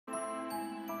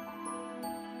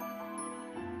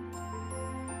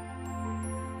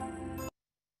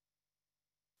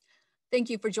Thank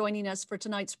you for joining us for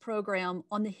tonight's program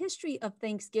on the history of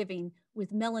Thanksgiving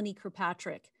with Melanie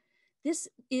Kirkpatrick. This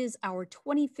is our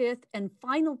 25th and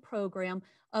final program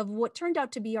of what turned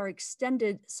out to be our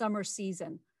extended summer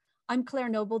season. I'm Claire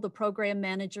Noble, the program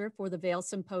manager for the Vail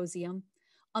Symposium.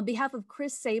 On behalf of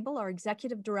Chris Sable, our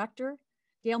executive director,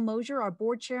 Gail Mosier, our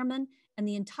board chairman, and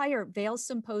the entire Vail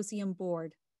Symposium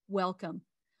board, welcome.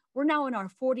 We're now in our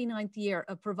 49th year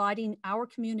of providing our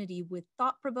community with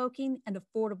thought-provoking and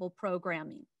affordable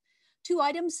programming. Two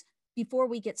items before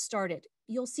we get started.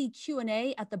 You'll see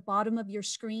Q&A at the bottom of your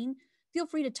screen. Feel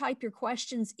free to type your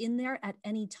questions in there at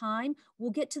any time.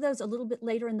 We'll get to those a little bit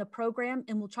later in the program,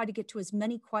 and we'll try to get to as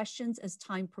many questions as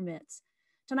time permits.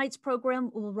 Tonight's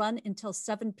program will run until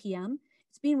 7 p.m.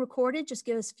 It's being recorded. Just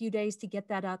give us a few days to get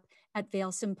that up at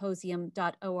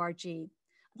vailsymposium.org.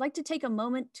 I'd like to take a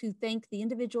moment to thank the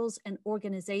individuals and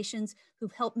organizations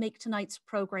who've helped make tonight's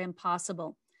program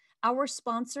possible. Our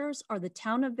sponsors are the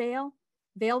Town of Vail,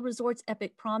 Vail Resorts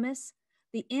Epic Promise,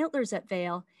 the Antlers at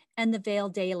Vail, and the Vail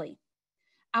Daily.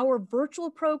 Our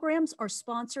virtual programs are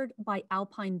sponsored by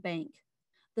Alpine Bank.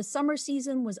 The summer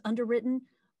season was underwritten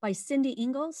by Cindy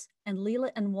Ingalls and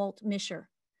Leela and Walt Mischer.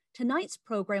 Tonight's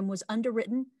program was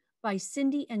underwritten by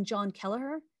Cindy and John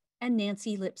Kelleher and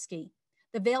Nancy Lipsky.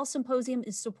 The Vail Symposium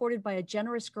is supported by a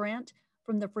generous grant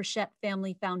from the Frechette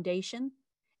Family Foundation.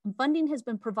 And funding has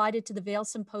been provided to the Vail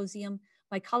Symposium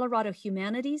by Colorado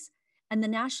Humanities and the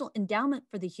National Endowment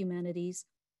for the Humanities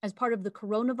as part of the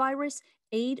Coronavirus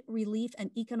Aid, Relief,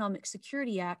 and Economic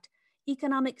Security Act,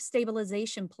 Economic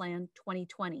Stabilization Plan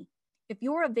 2020. If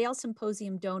you're a Vail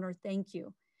Symposium donor, thank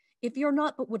you. If you're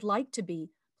not but would like to be,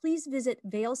 please visit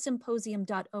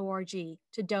vailsymposium.org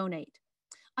to donate.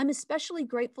 I'm especially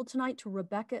grateful tonight to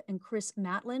Rebecca and Chris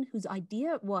Matlin, whose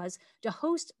idea it was to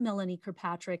host Melanie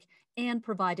Kirkpatrick and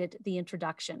provided the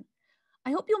introduction.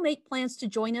 I hope you'll make plans to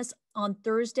join us on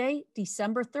Thursday,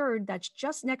 December 3rd. That's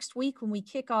just next week when we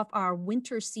kick off our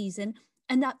winter season.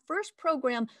 And that first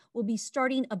program will be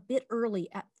starting a bit early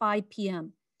at 5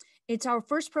 p.m. It's our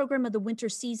first program of the winter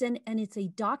season, and it's a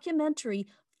documentary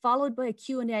followed by a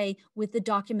Q&A with the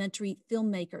documentary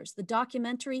filmmakers. The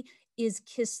documentary is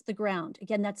Kiss the Ground.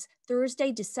 Again, that's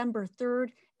Thursday, December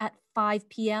 3rd at 5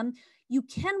 p.m. You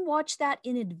can watch that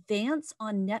in advance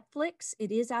on Netflix.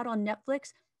 It is out on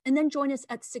Netflix. And then join us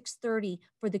at 6:30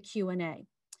 for the Q&A.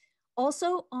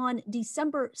 Also on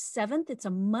December 7th, it's a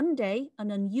Monday,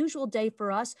 an unusual day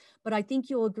for us, but I think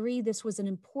you'll agree this was an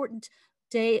important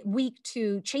week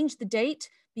to change the date,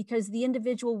 because the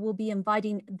individual we'll be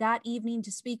inviting that evening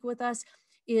to speak with us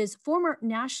is former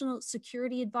National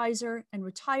Security Advisor and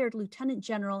retired Lieutenant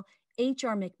General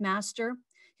H.R. McMaster.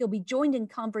 He'll be joined in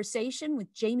conversation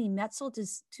with Jamie Metzel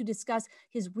to discuss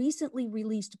his recently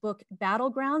released book,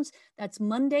 Battlegrounds. That's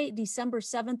Monday, December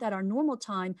 7th at our normal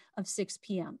time of 6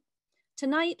 p.m.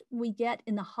 Tonight, we get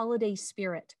in the holiday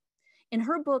spirit. In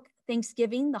her book,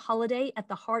 Thanksgiving, the Holiday at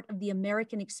the Heart of the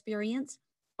American Experience,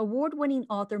 award-winning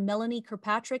author Melanie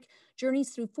Kirkpatrick journeys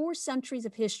through 4 centuries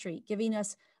of history, giving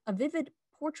us a vivid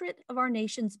portrait of our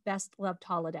nation's best-loved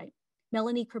holiday.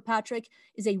 Melanie Kirkpatrick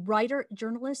is a writer,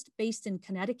 journalist based in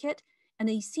Connecticut and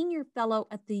a senior fellow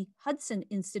at the Hudson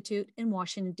Institute in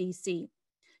Washington, D.C.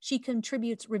 She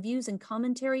contributes reviews and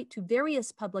commentary to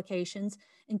various publications,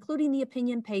 including the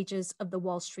opinion pages of the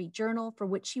Wall Street Journal, for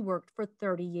which she worked for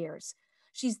 30 years.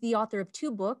 She's the author of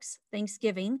 2 books,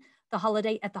 Thanksgiving, The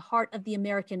Holiday at the Heart of the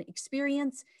American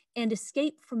Experience, and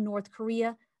Escape from North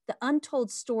Korea, The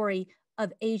Untold Story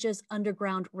of Asia's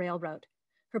Underground Railroad.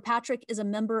 Kirkpatrick is a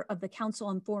member of the Council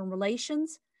on Foreign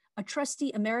Relations, a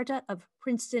trustee emerita of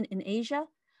Princeton in Asia,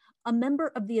 a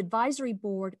member of the advisory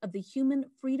board of the Human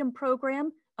Freedom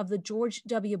Program of the George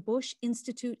W. Bush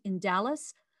Institute in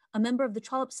Dallas, a member of the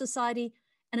Trollope Society,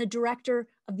 and a director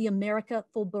of the America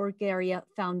for Bulgaria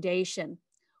Foundation.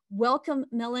 Welcome,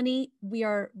 Melanie. We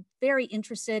are very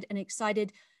interested and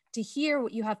excited to hear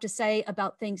what you have to say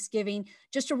about Thanksgiving.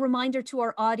 Just a reminder to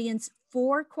our audience,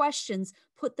 4 questions,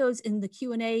 put those in the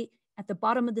Q&A at the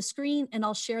bottom of the screen, and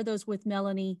I'll share those with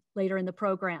Melanie later in the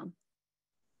program.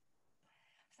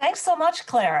 Thanks so much,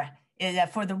 Claire,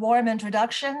 for the warm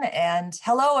introduction, and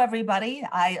hello, everybody.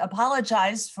 I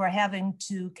apologize for having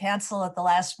to cancel at the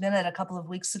last minute a couple of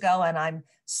weeks ago, and I'm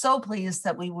so pleased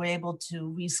that we were able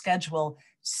to reschedule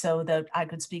so that I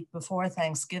could speak before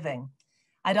Thanksgiving.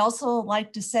 I'd also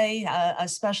like to say a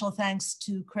special thanks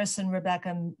to Chris and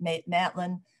Rebecca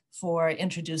Matlin for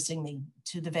introducing me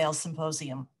to the Vail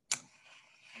Symposium.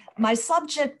 My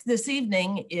subject this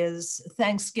evening is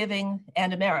Thanksgiving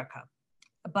and America,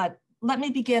 but let me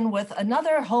begin with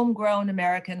another homegrown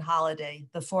American holiday,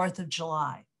 the 4th of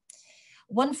July.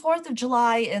 One 4th of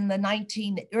July in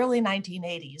the early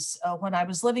 1980s, when I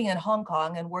was living in Hong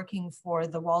Kong and working for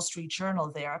the Wall Street Journal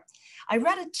there, I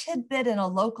read a tidbit in a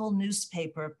local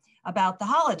newspaper about the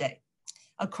holiday.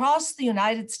 Across the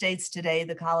United States today,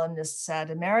 the columnist said,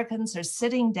 Americans are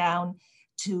sitting down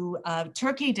to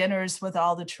turkey dinners with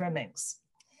all the trimmings.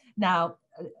 Now,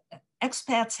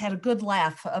 expats had a good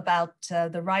laugh about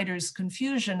the writer's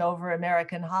confusion over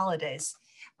American holidays.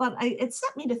 But it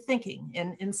set me to thinking.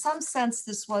 In some sense,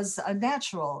 this was a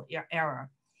natural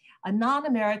error. A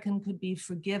non-American could be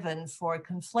forgiven for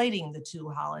conflating the two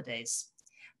holidays.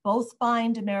 Both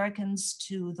bind Americans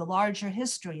to the larger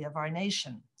history of our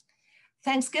nation.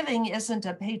 Thanksgiving isn't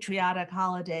a patriotic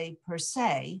holiday per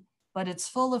se, but it's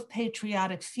full of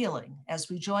patriotic feeling as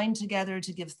we join together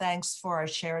to give thanks for our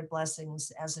shared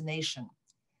blessings as a nation.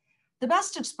 The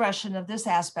best expression of this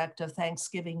aspect of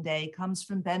Thanksgiving Day comes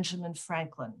from Benjamin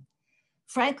Franklin.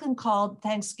 Franklin called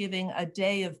Thanksgiving a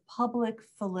day of public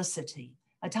felicity,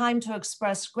 a time to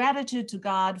express gratitude to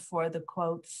God for the,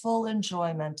 quote, full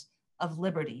enjoyment of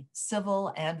liberty,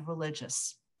 civil and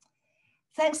religious.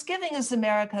 Thanksgiving is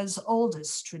America's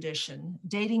oldest tradition,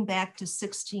 dating back to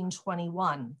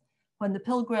 1621, when the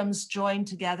Pilgrims joined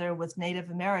together with Native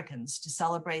Americans to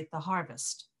celebrate the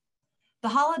harvest. The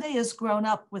holiday has grown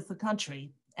up with the country,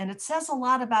 and it says a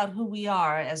lot about who we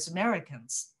are as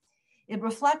Americans. It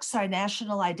reflects our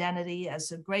national identity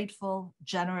as a grateful,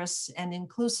 generous, and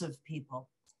inclusive people.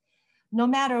 No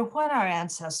matter when our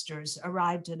ancestors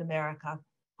arrived in America,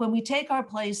 when we take our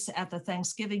place at the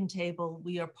Thanksgiving table,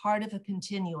 we are part of a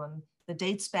continuum that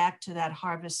dates back to that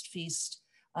harvest feast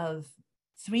of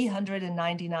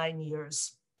 399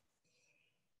 years.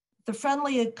 The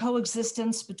friendly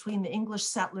coexistence between the English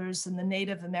settlers and the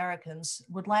Native Americans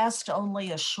would last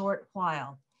only a short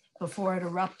while before it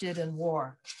erupted in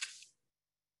war.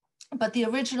 But the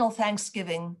original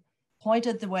Thanksgiving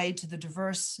pointed the way to the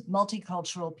diverse,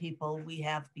 multicultural people we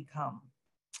have become.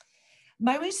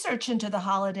 My research into the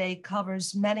holiday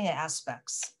covers many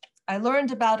aspects. I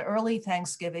learned about early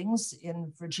Thanksgivings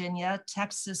in Virginia,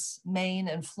 Texas, Maine,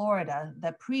 and Florida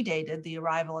that predated the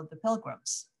arrival of the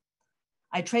Pilgrims.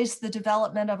 I traced the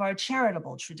development of our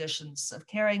charitable traditions of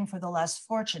caring for the less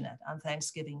fortunate on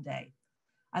Thanksgiving Day.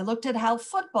 I looked at how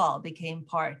football became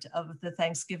part of the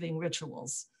Thanksgiving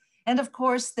rituals. And of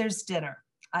course, there's dinner.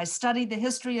 I studied the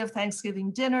history of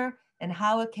Thanksgiving dinner and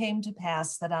how it came to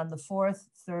pass that on the fourth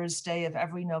Thursday of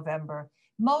every November,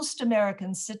 most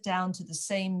Americans sit down to the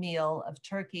same meal of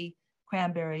turkey,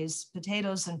 cranberries,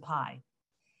 potatoes, and pie.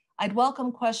 I'd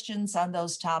welcome questions on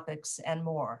those topics and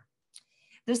more.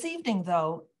 This evening,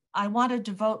 though, I want to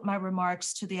devote my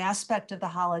remarks to the aspect of the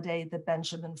holiday that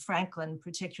Benjamin Franklin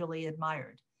particularly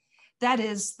admired. That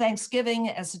is, Thanksgiving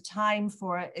as a time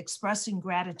for expressing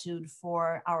gratitude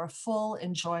for our full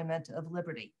enjoyment of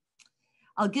liberty.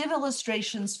 I'll give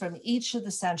illustrations from each of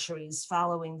the centuries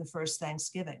following the first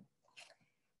Thanksgiving.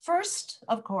 First,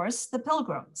 of course, the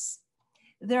Pilgrims.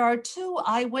 There are two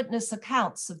eyewitness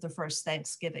accounts of the first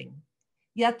Thanksgiving,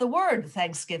 yet the word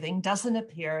Thanksgiving doesn't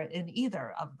appear in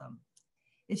either of them.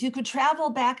 If you could travel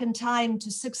back in time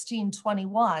to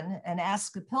 1621 and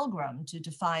ask a pilgrim to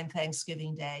define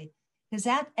Thanksgiving Day, his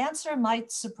answer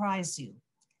might surprise you.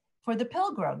 For the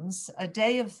Pilgrims, a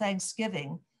day of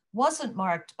Thanksgiving wasn't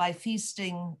marked by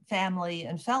feasting, family,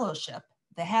 and fellowship,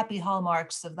 the happy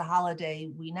hallmarks of the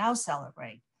holiday we now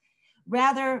celebrate.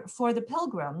 Rather, for the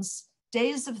Pilgrims,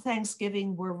 days of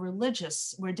Thanksgiving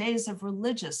were days of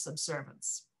religious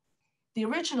observance. The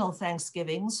original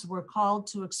Thanksgivings were called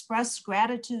to express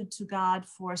gratitude to God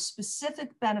for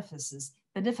specific benefices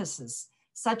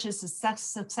such as a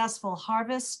successful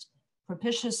harvest,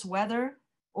 propitious weather,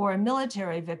 or a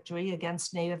military victory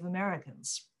against Native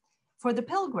Americans. For the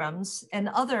Pilgrims and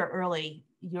other early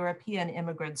European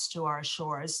immigrants to our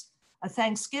shores, a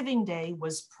Thanksgiving Day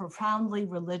was profoundly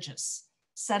religious,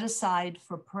 set aside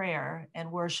for prayer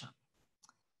and worship.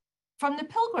 From the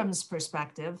Pilgrims'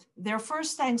 perspective, their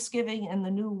first Thanksgiving in the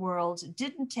New World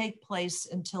didn't take place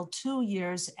until 2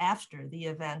 years after the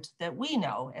event that we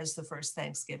know as the first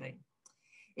Thanksgiving.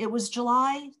 It was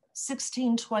July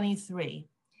 1623,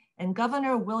 and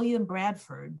Governor William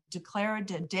Bradford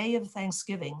declared a day of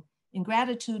Thanksgiving in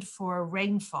gratitude for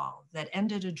rainfall that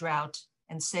ended a drought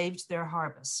and saved their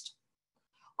harvest.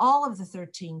 All of the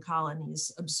 13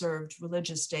 colonies observed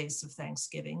religious days of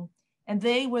Thanksgiving, and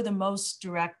they were the most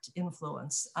direct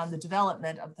influence on the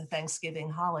development of the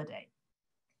Thanksgiving holiday.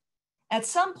 At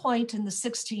some point in the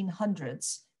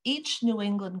 1600s, each New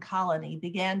England colony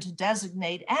began to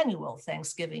designate annual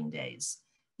Thanksgiving days,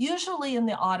 usually in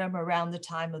the autumn around the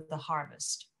time of the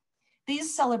harvest.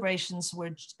 These celebrations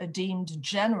were deemed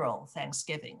general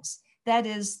Thanksgivings, That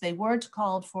is, they weren't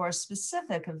called for a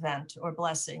specific event or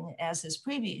blessing, as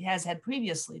had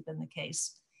previously been the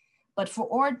case, but for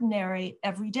ordinary,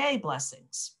 everyday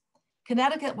blessings.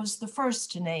 Connecticut was the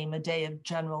first to name a day of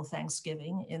general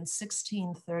Thanksgiving in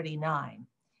 1639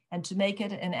 and to make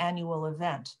it an annual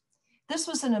event. This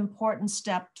was an important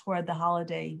step toward the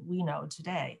holiday we know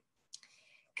today.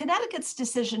 Connecticut's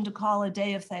decision to call a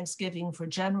day of Thanksgiving for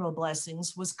general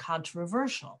blessings was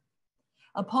controversial.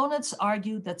 Opponents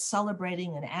argued that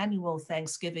celebrating an annual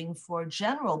Thanksgiving for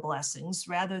general blessings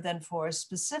rather than for a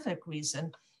specific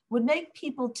reason would make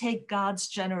people take God's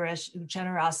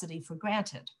generosity for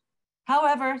granted.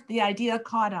 However, the idea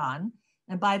caught on,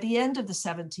 and by the end of the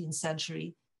 17th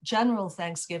century, general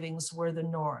Thanksgivings were the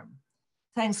norm.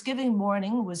 Thanksgiving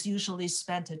morning was usually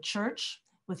spent at church,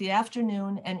 with the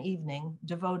afternoon and evening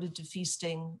devoted to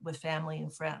feasting with family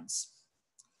and friends.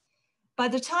 By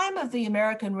the time of the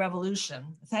American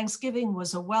Revolution, Thanksgiving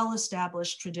was a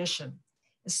well-established tradition,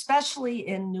 especially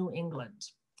in New England.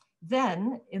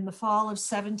 Then, in the fall of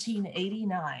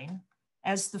 1789,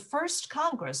 as the first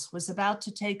Congress was about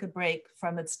to take a break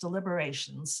from its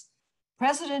deliberations,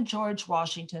 President George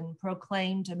Washington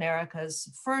proclaimed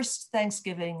America's first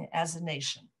Thanksgiving as a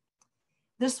nation.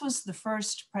 This was the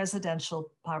first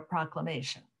presidential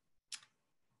proclamation.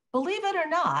 Believe it or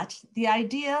not, the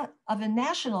idea of a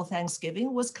national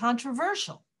Thanksgiving was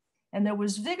controversial, and there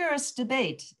was vigorous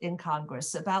debate in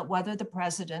Congress about whether the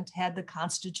president had the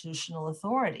constitutional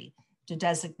authority to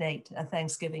designate a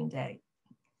Thanksgiving Day.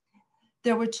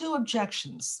 There were two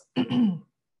objections.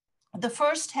 The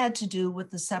first had to do with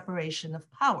the separation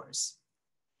of powers.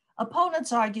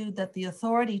 Opponents argued that the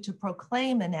authority to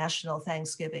proclaim a national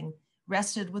Thanksgiving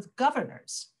rested with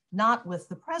governors, not with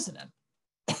the president.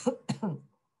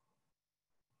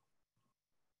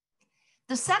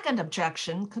 The second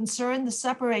objection concerned the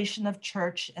separation of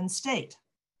church and state.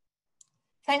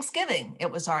 Thanksgiving,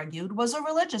 it was argued, was a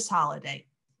religious holiday.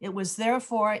 It was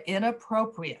therefore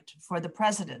inappropriate for the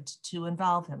president to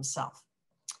involve himself.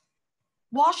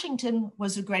 Washington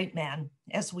was a great man,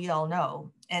 as we all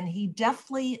know, and he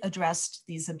deftly addressed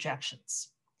these objections.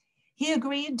 He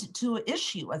agreed to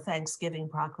issue a Thanksgiving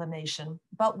proclamation,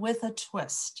 but with a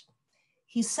twist.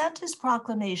 He sent his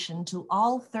proclamation to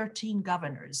all 13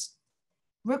 governors,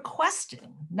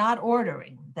 requesting, not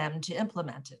ordering, them to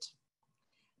implement it.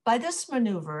 By this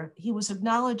maneuver, he was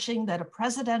acknowledging that a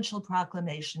presidential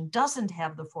proclamation doesn't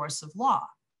have the force of law.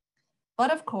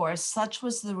 But of course, such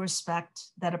was the respect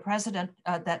that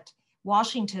that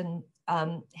Washington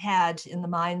had in the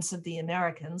minds of the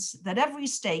Americans that every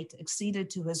state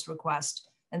acceded to his request,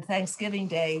 and Thanksgiving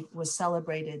Day was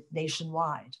celebrated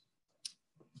nationwide.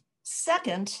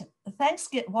 Second,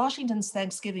 Washington's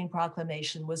Thanksgiving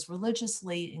proclamation was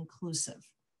religiously inclusive.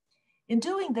 In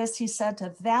doing this, he set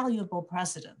a valuable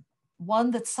precedent,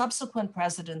 one that subsequent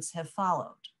presidents have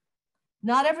followed.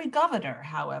 Not every governor,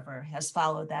 however, has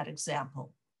followed that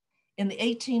example. In the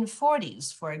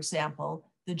 1840s, for example,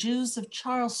 the Jews of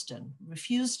Charleston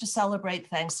refused to celebrate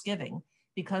Thanksgiving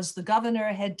because the governor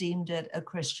had deemed it a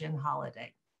Christian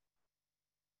holiday.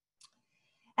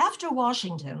 After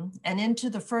Washington and into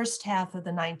the first half of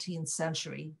the 19th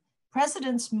century,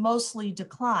 presidents mostly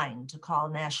declined to call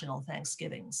national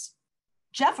Thanksgivings.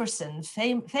 Jefferson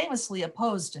famously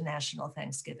opposed a national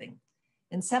Thanksgiving.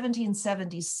 In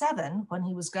 1777, when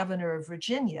he was governor of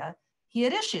Virginia, he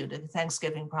had issued a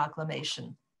Thanksgiving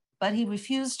proclamation, but he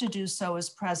refused to do so as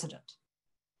president.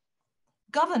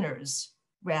 Governors,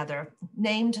 rather,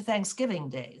 named Thanksgiving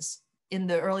days in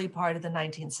the early part of the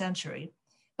 19th century,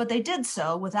 but they did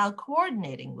so without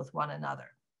coordinating with one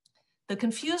another. The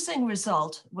confusing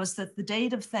result was that the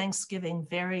date of Thanksgiving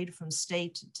varied from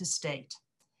state to state.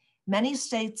 Many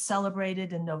states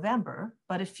celebrated in November,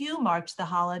 but a few marked the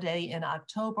holiday in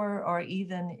October or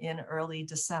even in early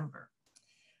December.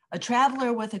 A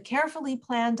traveler with a carefully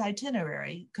planned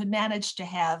itinerary could manage to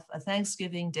have a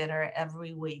Thanksgiving dinner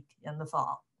every week in the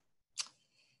fall.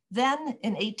 Then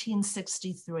in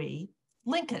 1863,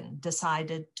 Lincoln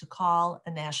decided to call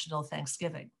a national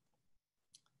Thanksgiving.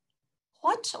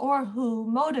 What or who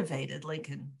motivated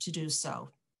Lincoln to do so?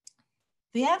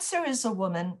 The answer is a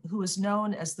woman who is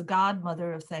known as the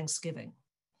godmother of Thanksgiving.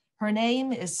 Her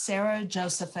name is Sarah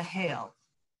Josepha Hale.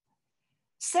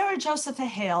 Sarah Josepha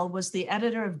Hale was the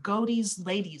editor of Godey's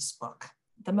Ladies' Book,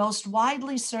 the most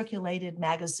widely circulated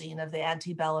magazine of the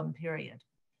antebellum period,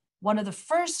 one of the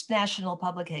first national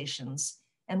publications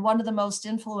and one of the most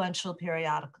influential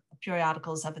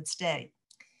periodicals of its day.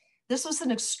 This was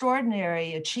an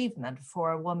extraordinary achievement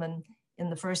for a woman in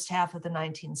the first half of the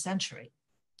 19th century.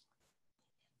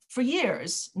 For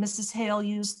years, Mrs. Hale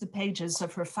used the pages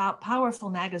of her powerful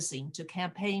magazine to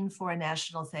campaign for a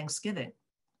national Thanksgiving.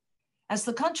 As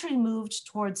the country moved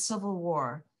towards civil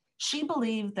war, she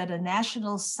believed that a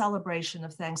national celebration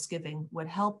of Thanksgiving would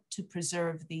help to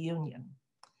preserve the Union.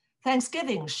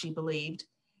 Thanksgiving, she believed,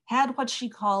 had what she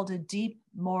called a deep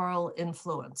moral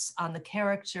influence on the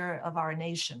character of our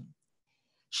nation.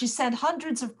 She sent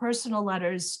hundreds of personal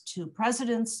letters to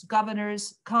presidents,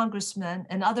 governors, congressmen,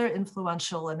 and other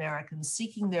influential Americans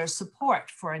seeking their support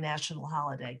for a national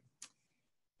holiday.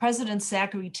 Presidents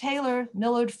Zachary Taylor,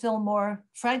 Millard Fillmore,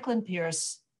 Franklin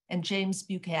Pierce, and James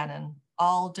Buchanan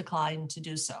all declined to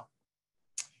do so.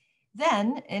 Then,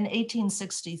 in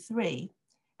 1863,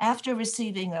 after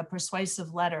receiving a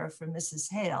persuasive letter from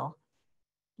Mrs. Hale,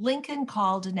 Lincoln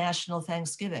called a national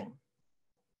Thanksgiving.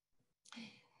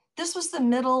 This was the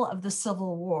middle of the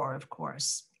Civil War, of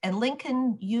course, and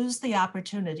Lincoln used the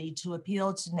opportunity to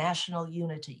appeal to national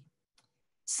unity,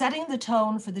 setting the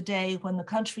tone for the day when the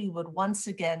country would once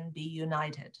again be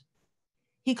united.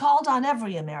 He called on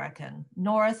every American,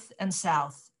 North and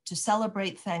South, to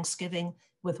celebrate Thanksgiving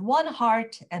with one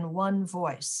heart and one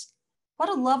voice. What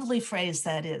a lovely phrase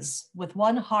that is, with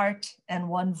one heart and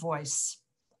one voice.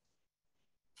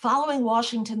 Following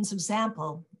Washington's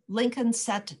example, Lincoln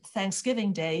set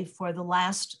Thanksgiving Day for the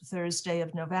last Thursday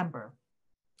of November.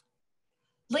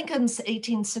 Lincoln's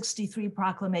 1863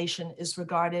 proclamation is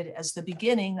regarded as the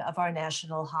beginning of our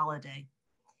national holiday.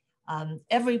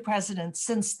 Every president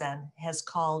since then has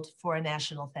called for a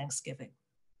national Thanksgiving.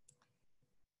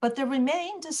 But there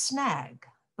remained a snag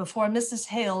before Mrs.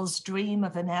 Hale's dream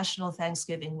of a national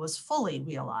Thanksgiving was fully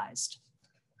realized.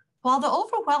 While the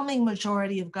overwhelming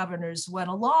majority of governors went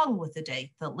along with the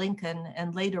date that Lincoln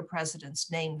and later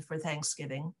presidents named for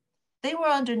Thanksgiving, they were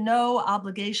under no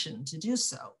obligation to do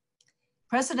so.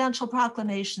 Presidential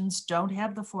proclamations don't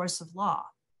have the force of law.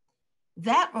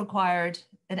 That required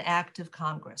an act of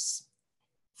Congress.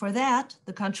 For that,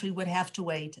 the country would have to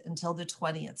wait until the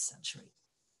 20th century.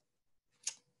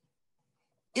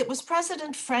 It was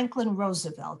President Franklin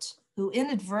Roosevelt who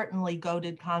inadvertently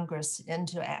goaded Congress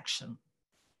into action.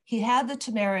 He had the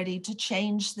temerity to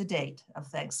change the date of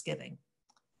Thanksgiving.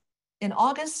 In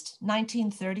August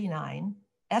 1939,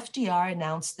 FDR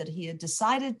announced that he had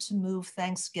decided to move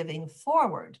Thanksgiving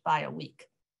forward by a week.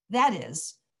 That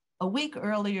is, a week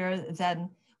earlier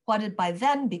than what had by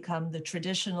then become the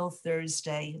traditional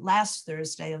last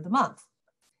Thursday of the month.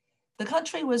 The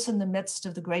country was in the midst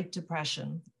of the Great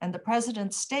Depression, and the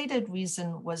president's stated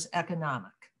reason was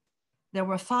economic. There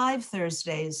were 5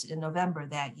 Thursdays in November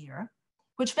that year,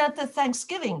 which meant that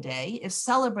Thanksgiving Day, if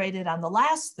celebrated on the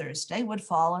last Thursday, would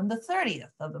fall on the 30th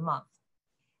of the month.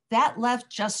 That left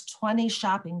just 20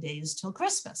 shopping days till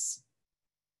Christmas.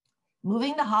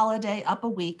 Moving the holiday up a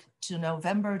week to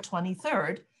November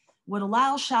 23rd would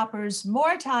allow shoppers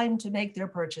more time to make their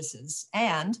purchases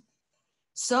and,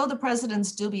 so the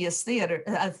president's dubious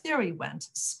theory went,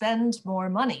 spend more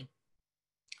money,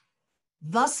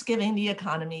 thus giving the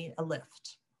economy a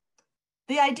lift.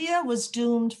 The idea was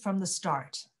doomed from the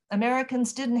start.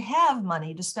 Americans didn't have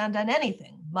money to spend on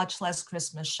anything, much less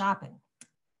Christmas shopping.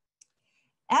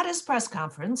 At his press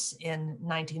conference in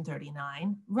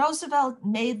 1939, Roosevelt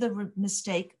made the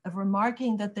mistake of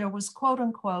remarking that there was, quote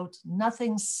unquote,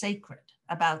 nothing sacred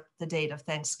about the date of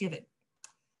Thanksgiving.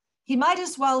 He might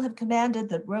as well have commanded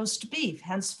that roast beef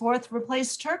henceforth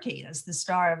replace turkey as the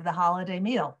star of the holiday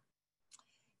meal.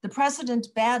 The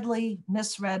president badly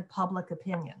misread public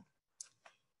opinion.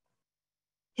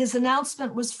 His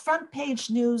announcement was front page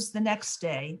news the next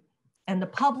day, and the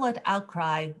public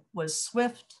outcry was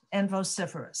swift and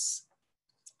vociferous.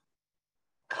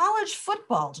 College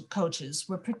football coaches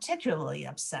were particularly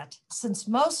upset since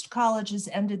most colleges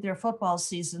ended their football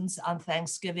seasons on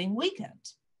Thanksgiving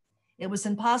weekend. It was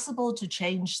impossible to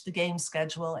change the game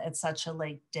schedule at such a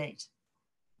late date.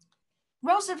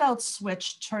 Roosevelt's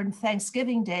switch turned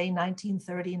Thanksgiving Day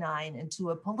 1939 into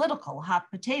a political hot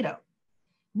potato.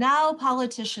 Now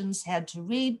politicians had to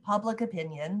read public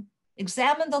opinion,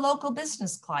 examine the local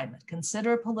business climate,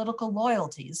 consider political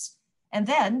loyalties, and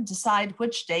then decide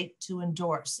which date to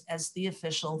endorse as the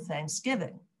official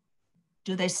Thanksgiving.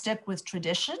 Do they stick with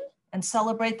tradition and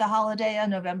celebrate the holiday on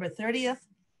November 30th,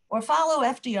 or follow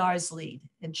FDR's lead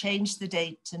and change the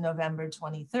date to November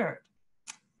 23rd?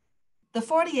 The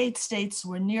 48 states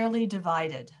were nearly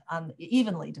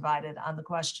evenly divided on the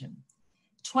question.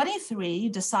 23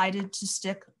 decided to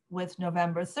stick with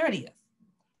November 30th,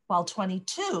 while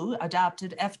 22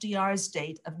 adopted FDR's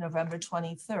date of November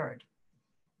 23rd.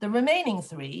 The remaining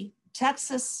 3,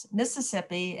 Texas,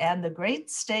 Mississippi, and the great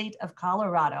state of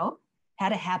Colorado,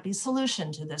 had a happy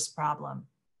solution to this problem.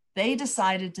 they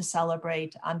decided to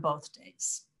celebrate on both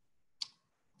days.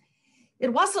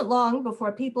 It wasn't long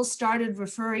before people started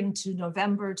referring to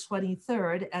November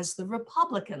 23rd as the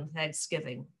Republican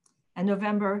Thanksgiving, and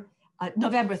November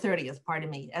 30th, pardon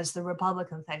me, as the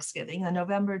Republican Thanksgiving, and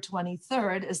November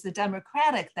 23rd as the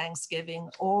Democratic Thanksgiving,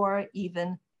 or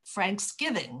even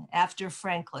Franksgiving after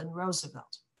Franklin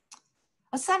Roosevelt.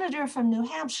 A senator from New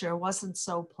Hampshire wasn't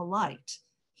so polite.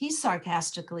 He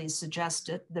sarcastically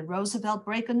suggested that Roosevelt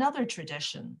break another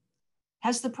tradition.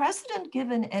 Has the president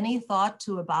given any thought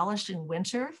to abolishing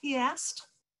winter, he asked?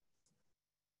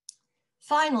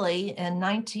 Finally, in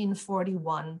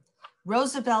 1941,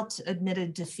 Roosevelt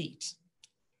admitted defeat.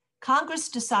 Congress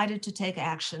decided to take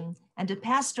action, and it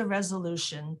passed a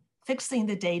resolution fixing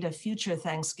the date of future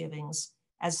Thanksgivings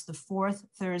as the fourth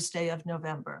Thursday of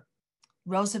November.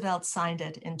 Roosevelt signed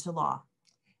it into law,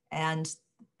 and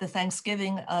the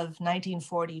Thanksgiving of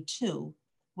 1942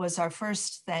 was our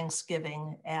first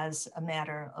Thanksgiving as a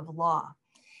matter of law.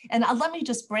 And let me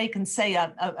just break and say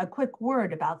a quick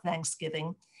word about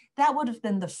Thanksgiving. That would have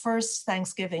been the first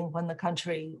Thanksgiving when the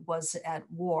country was at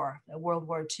war, World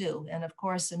War II. And of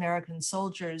course, American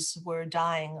soldiers were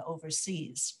dying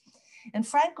overseas. And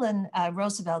Franklin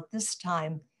Roosevelt this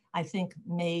time, I think,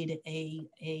 made a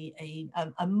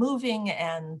moving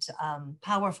and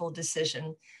powerful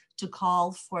decision to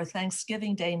call for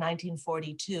Thanksgiving Day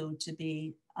 1942 to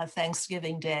be a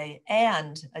Thanksgiving Day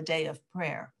and a day of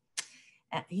prayer.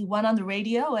 He went on the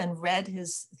radio and read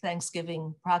his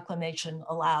Thanksgiving proclamation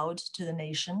aloud to the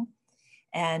nation.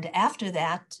 And after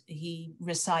that, he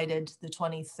recited the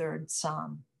 23rd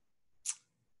Psalm.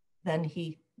 Then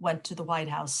he went to the White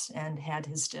House and had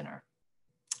his dinner.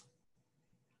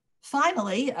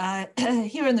 Finally,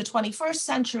 here in the 21st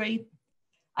century,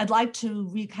 I'd like to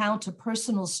recount a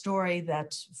personal story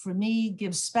that, for me,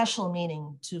 gives special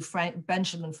meaning to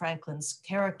Benjamin Franklin's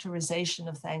characterization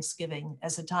of Thanksgiving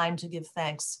as a time to give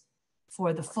thanks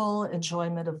for the full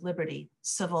enjoyment of liberty,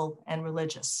 civil and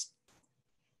religious.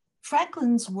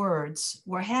 Franklin's words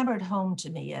were hammered home to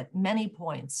me at many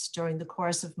points during the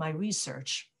course of my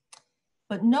research,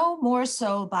 but no more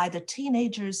so by the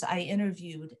teenagers I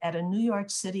interviewed at a New York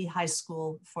City high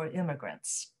school for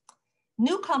immigrants.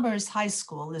 Newcomers High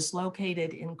School is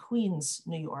located in Queens,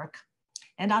 New York,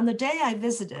 and on the day I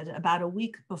visited, about a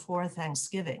week before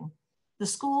Thanksgiving, the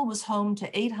school was home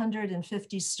to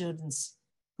 850 students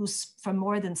from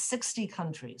more than 60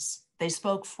 countries. They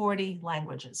spoke 40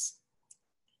 languages.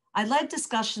 I led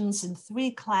discussions in 3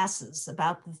 classes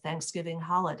about the Thanksgiving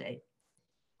holiday,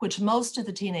 which most of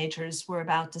the teenagers were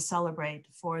about to celebrate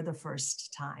for the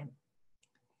first time.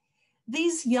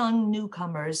 These young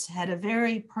newcomers had a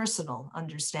very personal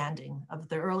understanding of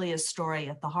the earliest story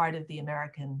at the heart of the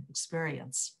American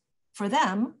experience. For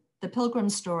them, the Pilgrim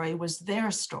story was their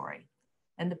story,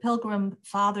 and the Pilgrim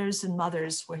fathers and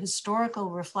mothers were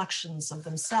historical reflections of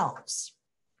themselves.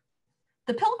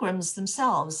 The Pilgrims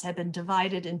themselves had been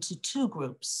divided into 2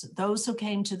 groups, those who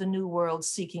came to the New World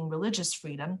seeking religious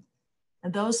freedom,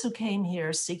 and those who came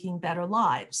here seeking better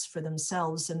lives for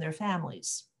themselves and their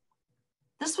families.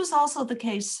 This was also the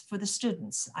case for the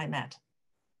students I met.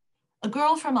 A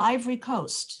girl from Ivory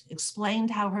Coast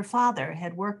explained how her father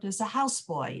had worked as a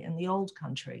houseboy in the old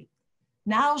country.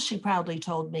 Now, she proudly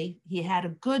told me, he had a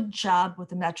good job with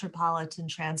the Metropolitan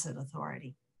Transit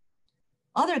Authority.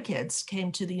 Other kids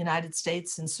came to the United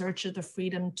States in search of the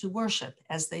freedom to worship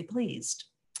as they pleased.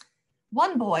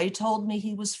 One boy told me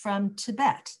he was from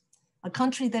Tibet, a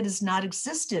country that has not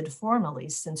existed formally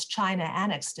since China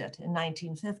annexed it in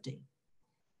 1950.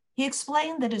 He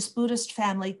explained that his Buddhist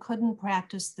family couldn't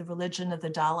practice the religion of the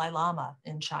Dalai Lama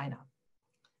in China.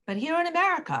 But here in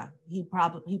America, he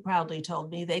proudly told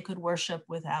me, they could worship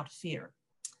without fear.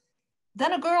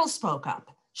 Then a girl spoke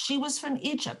up. She was from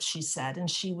Egypt, she said, and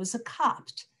she was a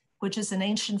Copt, which is an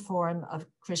ancient form of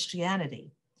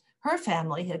Christianity. Her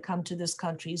family had come to this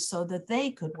country so that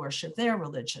they could worship their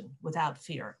religion without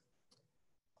fear.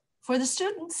 For the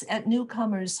students at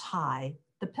Newcomers High,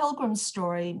 the Pilgrim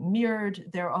story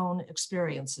mirrored their own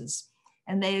experiences,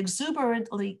 and they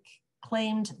exuberantly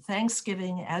claimed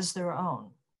Thanksgiving as their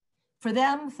own. For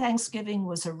them, Thanksgiving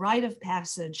was a rite of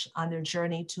passage on their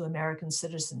journey to American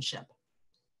citizenship.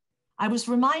 I was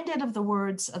reminded of the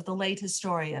words of the late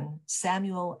historian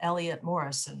Samuel Eliot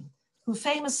Morison, who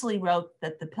famously wrote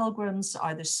that the Pilgrims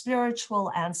are the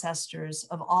spiritual ancestors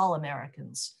of all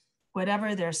Americans,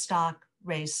 whatever their stock,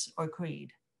 race, or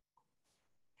creed.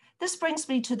 This brings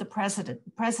me to the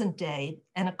present day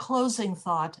and a closing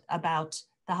thought about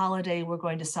the holiday we're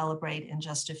going to celebrate in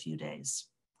just a few days.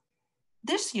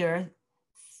 This year,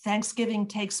 Thanksgiving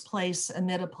takes place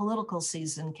amid a political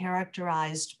season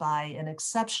characterized by an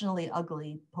exceptionally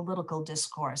ugly political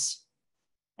discourse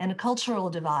and a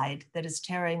cultural divide that is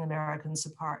tearing Americans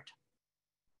apart.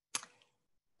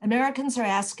 Americans are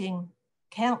asking,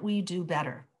 can't we do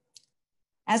better?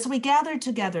 As we gather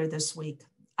together this week,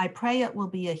 I pray it will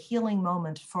be a healing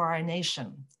moment for our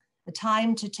nation, a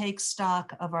time to take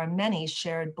stock of our many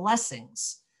shared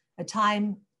blessings, a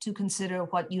time to consider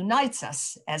what unites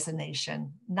us as a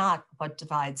nation, not what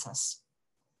divides us.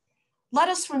 Let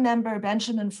us remember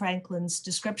Benjamin Franklin's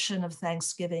description of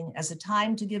Thanksgiving as a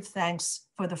time to give thanks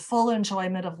for the full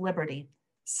enjoyment of liberty,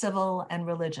 civil and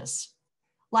religious.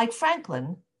 Like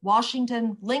Franklin,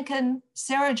 Washington, Lincoln,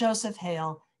 Sarah Joseph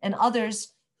Hale, and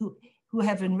others who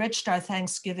have enriched our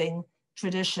Thanksgiving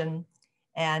tradition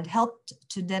and helped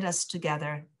to knit us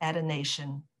together at a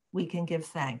nation, we can give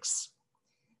thanks.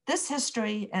 This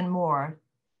history and more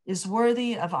is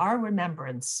worthy of our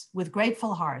remembrance with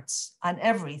grateful hearts on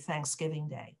every Thanksgiving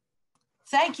Day.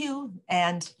 Thank you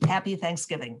and happy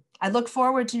Thanksgiving. I look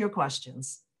forward to your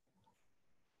questions.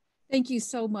 Thank you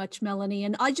so much, Melanie.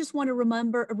 And I just want to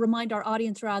remind our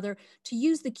audience to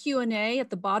use the Q&A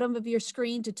at the bottom of your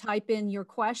screen to type in your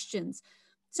questions.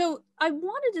 So I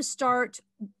wanted to start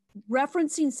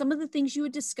referencing some of the things you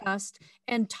had discussed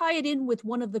and tie it in with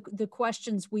one of the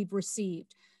questions we've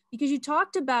received, because you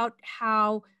talked about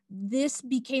how this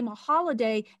became a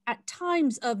holiday at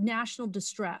times of national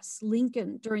distress.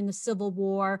 Lincoln during the Civil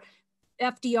War,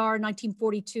 FDR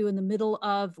 1942 in the middle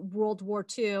of World War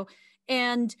II.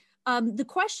 And the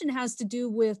question has to do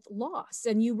with loss.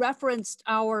 And you referenced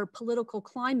our political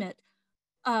climate.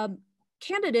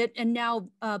 Candidate and now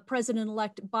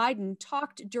President-elect Biden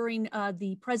talked during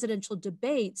the presidential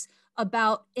debates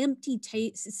about empty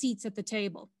seats at the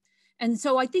table. And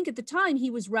so I think at the time he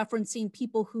was referencing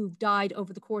people who've died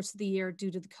over the course of the year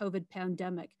due to the COVID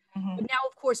pandemic. Mm-hmm. But now,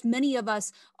 of course, many of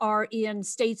us are in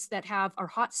states that have our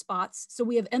hot spots. So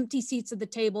we have empty seats at the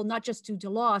table, not just due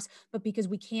to loss, but because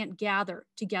we can't gather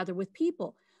together with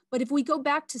people. But if we go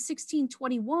back to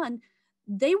 1621,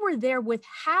 they were there with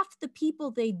half the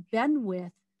people they'd been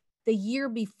with the year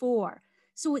before.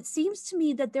 So it seems to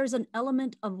me that there's an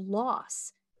element of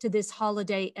loss to this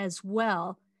holiday as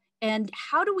well. And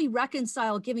how do we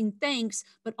reconcile giving thanks,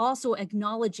 but also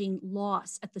acknowledging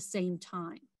loss at the same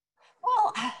time?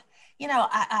 Well, you know,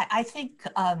 I think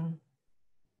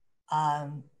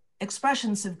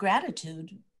expressions of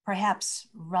gratitude perhaps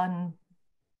run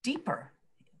deeper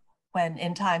when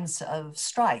in times of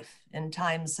strife, in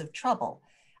times of trouble.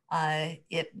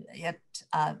 It's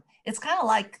kind of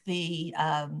like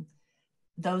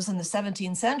those in the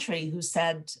 17th century who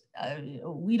said,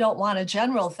 we don't want a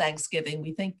general Thanksgiving.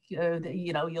 We think,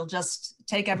 you'll just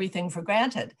take everything for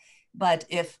granted. But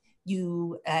if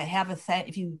you have a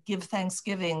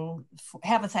Thanksgiving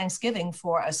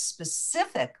for a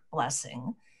specific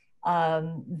blessing,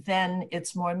 then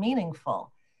it's more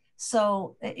meaningful.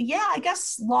 So yeah, I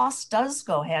guess loss does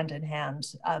go hand in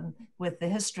hand with the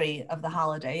history of the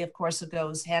holiday. Of course, it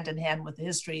goes hand in hand with the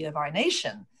history of our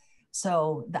nation.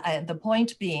 So the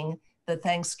point being that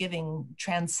Thanksgiving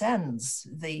transcends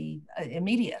the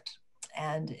immediate,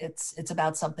 and it's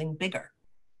about something bigger.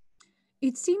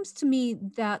 It seems to me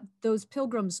that those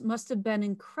pilgrims must have been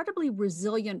incredibly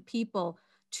resilient people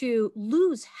to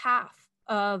lose half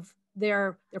of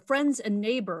their friends and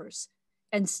neighbors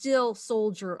and still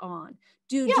soldier on.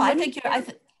 I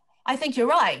think you're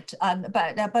right.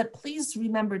 But please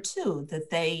remember too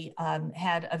that they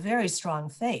had a very strong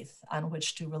faith on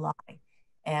which to rely,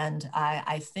 and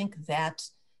I think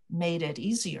that made it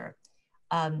easier.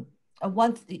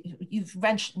 You've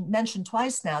mentioned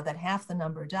twice now that half the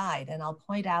number died, and I'll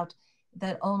point out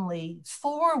that only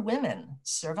 4 women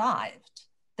survived.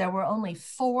 There were only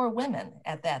 4 women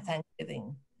at that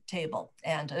Thanksgiving table,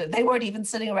 and they weren't even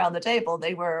sitting around the table.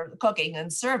 They were cooking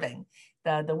and serving.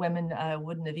 The women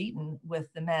wouldn't have eaten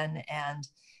with the men and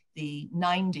the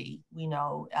 90,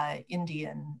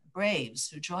 Indian braves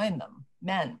who joined them,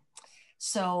 men.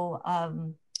 So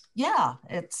yeah,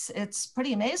 it's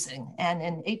pretty amazing. And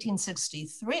in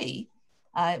 1863,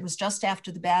 it was just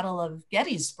after the Battle of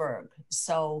Gettysburg,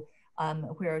 so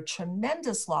where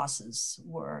tremendous losses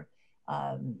were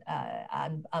found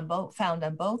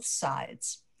on both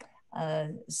sides.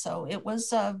 So it was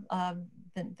the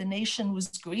nation was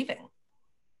grieving.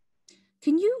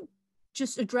 Can you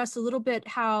just address a little bit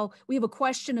how we have a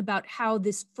question about how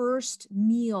this first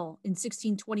meal in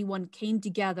 1621 came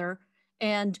together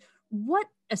and what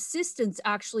assistance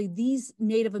actually these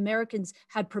Native Americans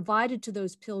had provided to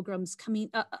those pilgrims coming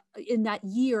in that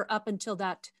year up until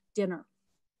that dinner?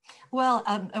 Well,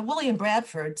 William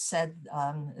Bradford said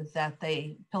that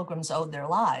pilgrims owed their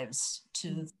lives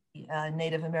to the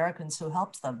Native Americans who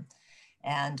helped them.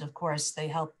 And of course, they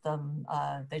helped them,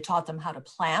 they taught them how to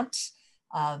plant.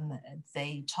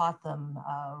 They taught them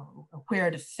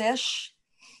where to fish.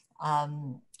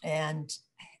 And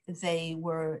they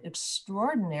were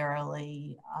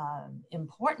extraordinarily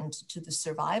important to the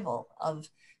survival of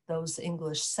those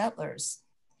English settlers.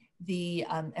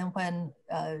 And when,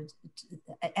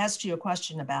 as to your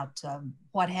question about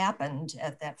what happened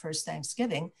at that first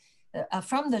Thanksgiving,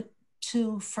 from the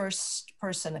two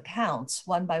first-person accounts,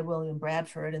 one by William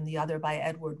Bradford and the other by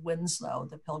Edward Winslow,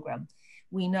 the Pilgrim,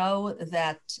 we know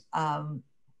that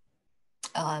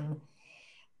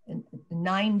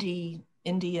 90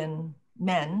 Indian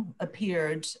men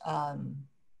appeared,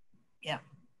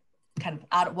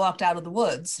 walked out of the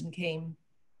woods and came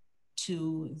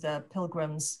to the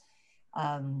Pilgrims'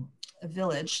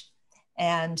 village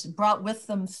and brought with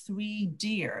them 3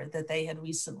 deer that they had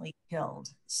recently killed.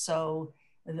 So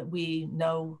that we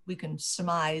know, we can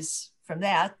surmise from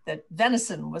that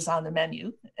venison was on the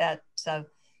menu at the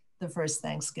first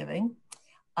Thanksgiving.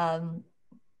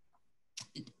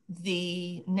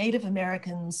 The Native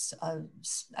Americans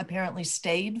apparently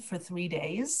stayed for 3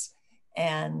 days,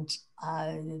 and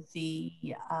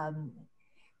the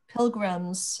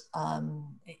Pilgrims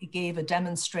gave a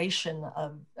demonstration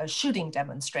a shooting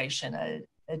demonstration,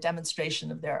 a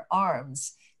demonstration of their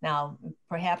arms. Now,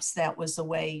 perhaps that was a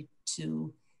way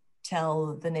to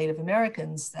tell the Native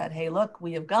Americans that, hey, look,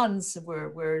 we have guns,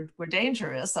 we're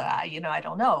dangerous. I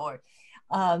don't know.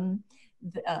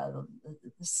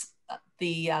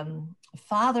 The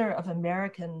father of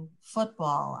American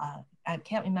football, I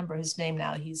can't remember his name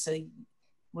now.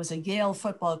 Was a Yale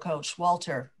football coach,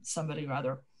 Walter somebody or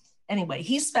other. Anyway,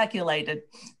 he speculated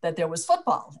that there was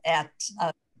football at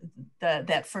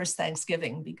that first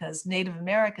Thanksgiving because Native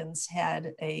Americans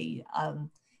had a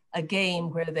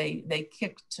game where they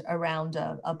kicked around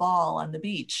a ball on the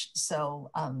beach.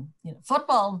 So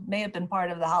football may have been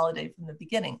part of the holiday from the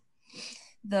beginning.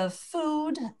 The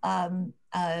food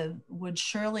would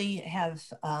surely have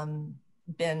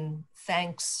been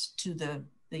thanks to the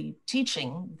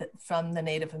teaching from the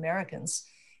Native Americans.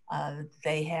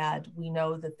 We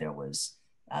know that there was,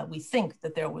 we think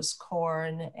that there was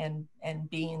corn and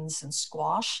beans and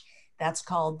squash. That's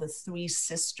called the 3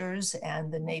 Sisters,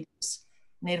 and the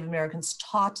Native Americans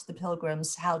taught the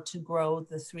Pilgrims how to grow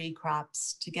the 3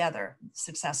 crops together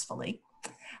successfully.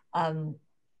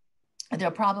 There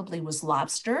probably was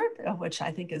lobster, which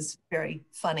I think is very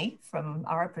funny from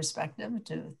our perspective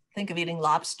to think of eating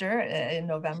lobster in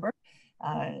November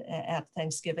at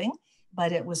Thanksgiving,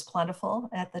 but it was plentiful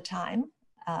at the time.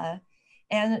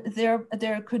 And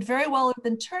there could very well have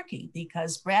been turkey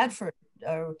because Bradford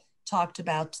talked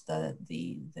about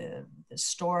the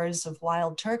stores of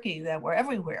wild turkey that were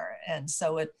everywhere. And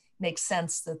so it makes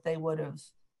sense that they would have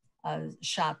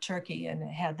shot turkey and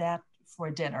had that for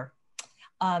dinner.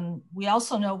 We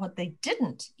also know what they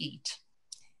didn't eat,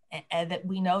 and that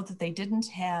we know that they didn't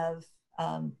have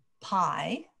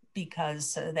pie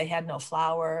because they had no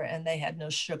flour and they had no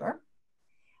sugar.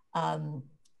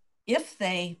 If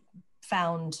they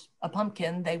found a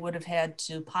pumpkin, they would have had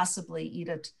to possibly eat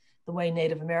it the way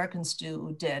Native Americans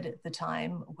did at the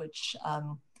time, which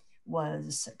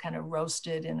was kind of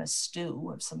roasted in a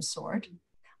stew of some sort,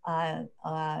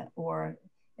 or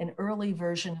an early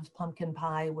version of pumpkin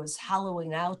pie was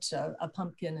hollowing out a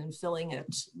pumpkin and filling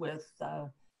it with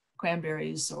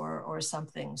cranberries or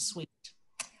something sweet.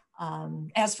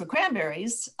 As for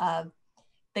cranberries,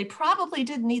 they probably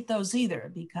didn't eat those either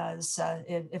because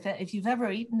if you've ever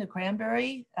eaten a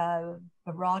cranberry, a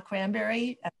raw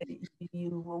cranberry,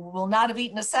 you will not have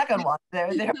eaten a second one. They're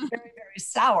very, very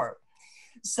sour.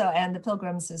 So, and the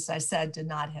Pilgrims, as I said, did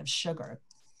not have sugar.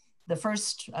 The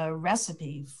first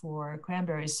recipe for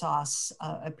cranberry sauce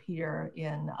appears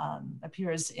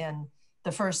in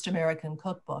the first American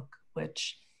cookbook,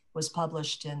 which was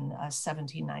published in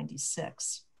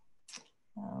 1796.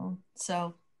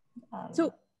 So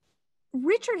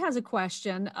Richard has a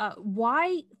question.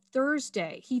 Why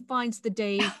Thursday? He finds the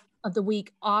day of the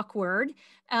week awkward.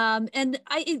 And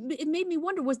it made me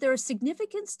wonder, was there a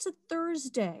significance to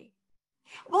Thursday?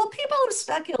 Well, people have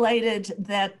speculated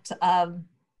that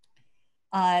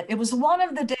it was one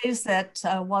of the days that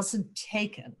wasn't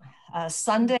taken.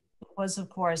 Sunday was, of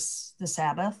course, the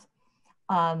Sabbath.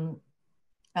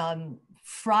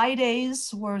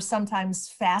 Fridays were sometimes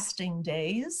fasting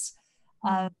days.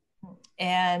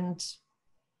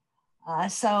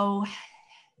 So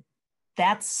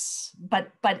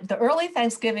but the early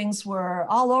Thanksgivings were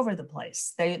all over the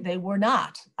place. They were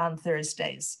not on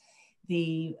Thursdays.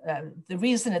 the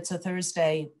reason it's a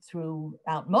Thursday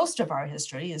throughout most of our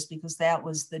history is because that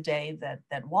was the day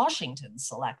that Washington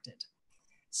selected.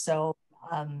 So,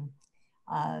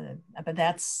 but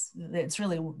it's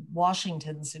really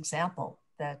Washington's example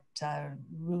that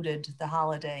rooted the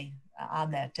holiday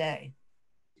on that day.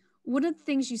 One of the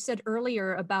things you said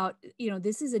earlier about,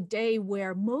 this is a day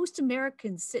where most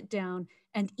Americans sit down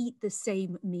and eat the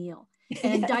same meal.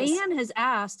 And yes. Diane has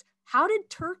asked, how did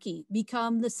turkey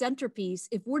become the centerpiece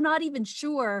if we're not even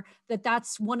sure that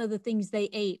that's one of the things they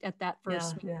ate at that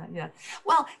first meal? Yeah.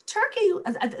 Well, turkey,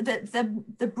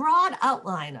 the broad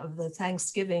outline of the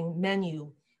Thanksgiving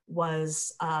menu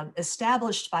was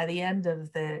established by the end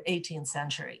of the 18th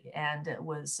century. And it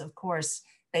was, of course,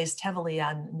 based heavily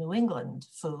on New England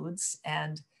foods.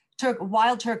 And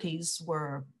wild turkeys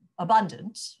were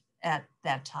abundant at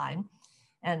that time.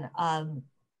 And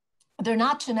there are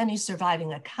not too many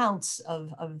surviving accounts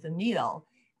of the meal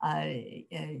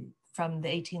from the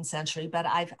 18th century, but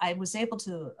I was able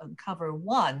to cover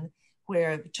one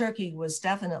where turkey was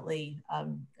definitely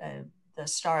the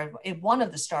star, one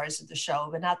of the stars of the show,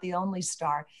 but not the only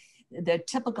star. The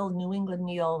typical New England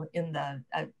meal in the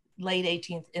late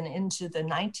 18th and into the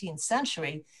 19th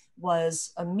century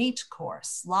was a meat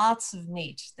course, lots of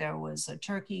meat. There was a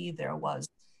turkey, there was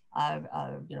a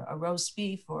roast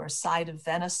beef or a side of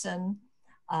venison,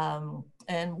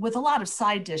 and with a lot of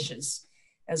side dishes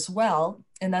as well.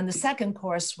 And then the second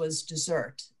course was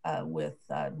dessert with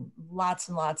lots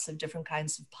and lots of different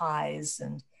kinds of pies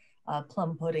and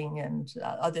plum pudding and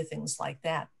other things like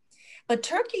that. But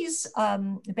turkeys,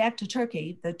 back to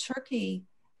turkey, the turkey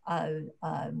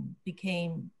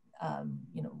became,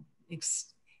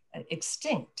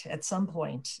 extinct at some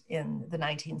point in the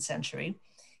 19th century.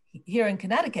 Here in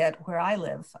Connecticut, where I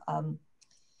live,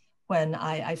 when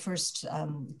I first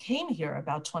came here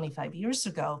about 25 years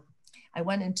ago, I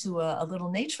went into a little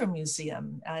nature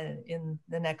museum in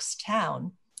the next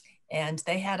town, and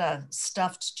they had a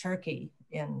stuffed turkey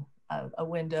in a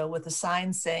window with a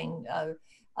sign saying,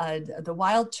 the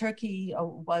wild turkey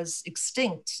was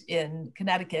extinct in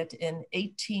Connecticut in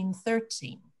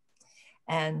 1813.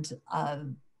 And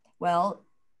well,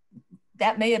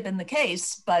 that may have been the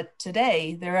case, but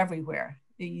today they're everywhere.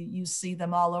 You see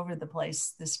them all over the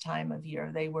place this time of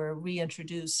year. They were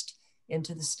reintroduced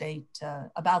into the state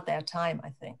about that time, I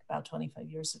think, about 25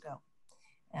 years ago.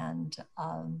 And,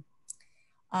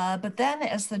 but then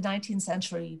as the 19th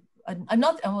century,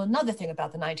 another thing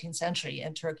about the 19th century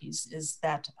and turkeys is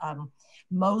that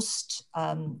most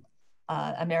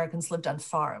Americans lived on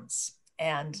farms,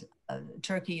 and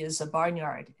turkey is a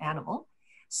barnyard animal.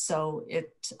 So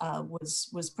it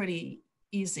was pretty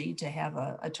easy to have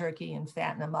a turkey and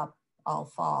fatten him up all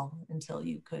fall until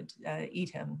you could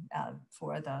eat him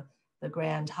for the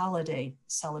grand holiday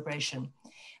celebration.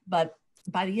 But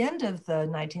by the end of the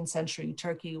 19th century,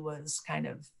 turkey was kind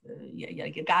of,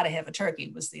 you gotta have a turkey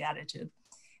was the attitude.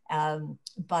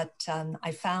 But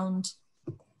I found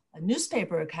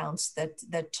newspaper accounts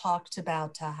that talked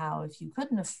about how if you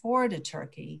couldn't afford a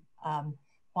turkey,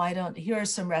 here are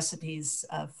some recipes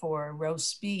for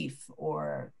roast beef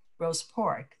or roast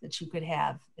pork that you could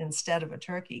have instead of a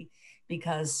turkey,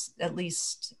 because at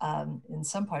least in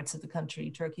some parts of the country,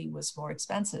 turkey was more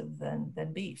expensive than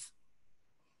beef.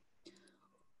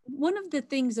 One of the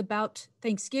things about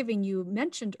Thanksgiving you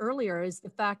mentioned earlier is the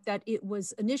fact that it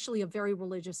was initially a very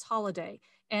religious holiday.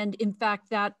 And in fact,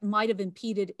 that might have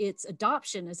impeded its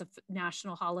adoption as a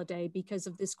national holiday because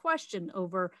of this question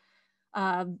over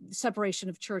separation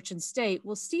of church and state.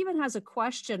 Well, Stephen has a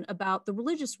question about the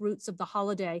religious roots of the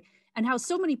holiday and how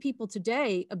so many people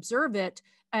today observe it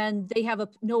and they have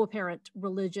no apparent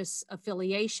religious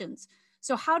affiliations.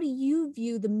 So how do you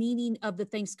view the meaning of the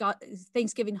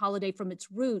Thanksgiving holiday from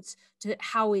its roots to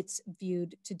how it's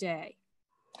viewed today?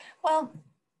 Well,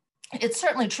 it's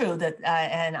certainly true that,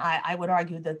 and I would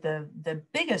argue that the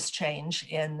biggest change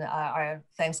in our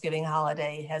Thanksgiving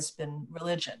holiday has been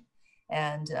religion.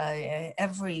 And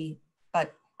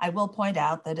but I will point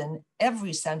out that in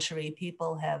every century,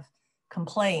 people have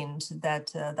complained that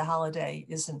the holiday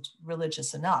isn't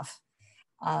religious enough.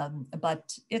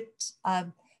 But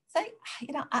I'm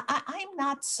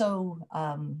not so,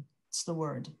 what's the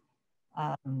word,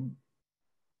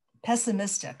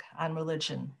 pessimistic on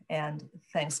religion and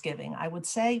Thanksgiving. I would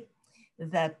say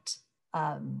that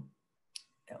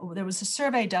there was a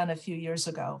survey done a few years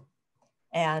ago,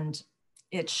 and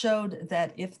it showed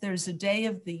that if there's a day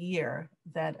of the year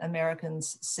that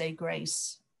Americans say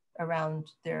grace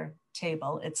around their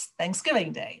table, it's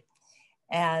Thanksgiving Day.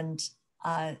 And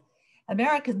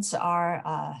Americans are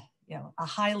a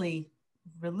highly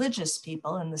religious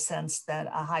people in the sense that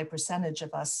a high percentage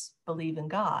of us believe in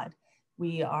God.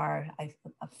 We are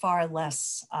far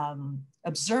less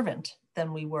observant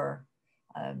than we were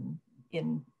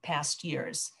in past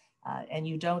years. And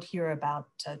you don't hear about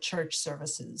church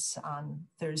services on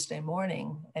Thursday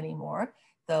morning anymore,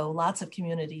 though lots of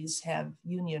communities have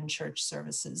union church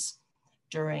services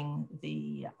during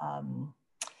the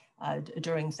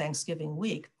during Thanksgiving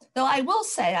week. Though I will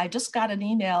say, I just got an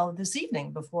email this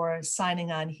evening before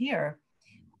signing on here,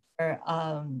 where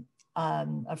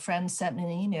a friend sent me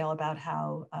an email about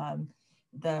how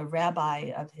the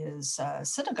rabbi of his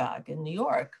synagogue in New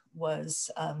York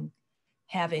was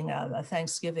having a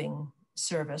Thanksgiving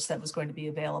service that was going to be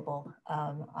available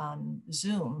on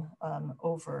Zoom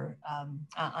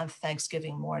on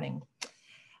Thanksgiving morning.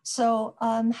 So,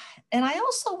 and I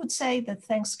also would say that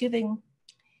Thanksgiving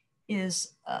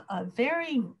is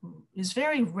very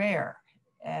rare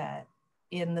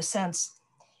in the sense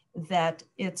that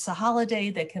it's a holiday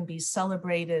that can be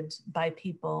celebrated by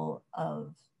people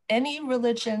of any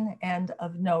religion and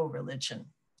of no religion.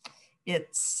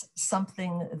 It's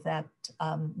something that,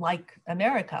 like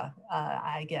America,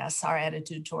 I guess, our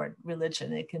attitude toward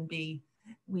religion, it can be,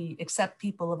 we accept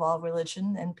people of all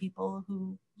religion and people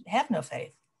who have no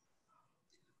faith.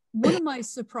 One of my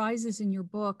surprises in your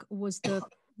book was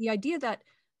the idea that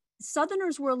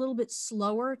Southerners were a little bit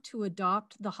slower to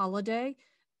adopt the holiday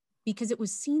because it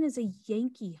was seen as a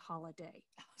Yankee holiday.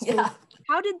 So yeah.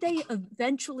 How did they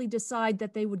eventually decide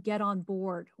that they would get on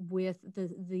board with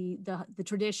the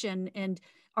tradition? And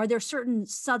are there certain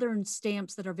Southern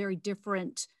stamps that are very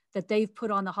different that they've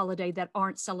put on the holiday that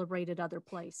aren't celebrated other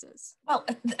places? Well,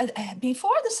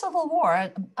 before the Civil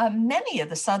War, many of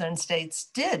the Southern states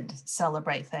did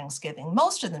celebrate Thanksgiving.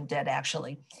 Most of them did,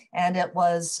 actually. And it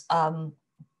was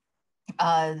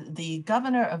the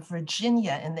governor of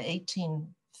Virginia in the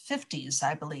 1850s,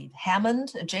 I believe,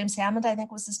 James Hammond, I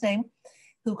think was his name,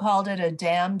 who called it a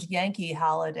damned Yankee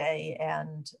holiday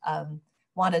and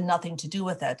wanted nothing to do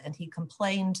with it. And he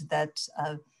complained that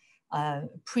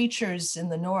preachers in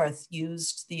the North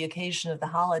used the occasion of the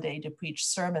holiday to preach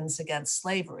sermons against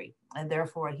slavery, and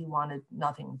therefore he wanted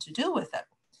nothing to do with it.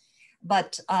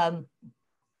 But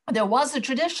there was a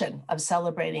tradition of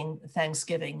celebrating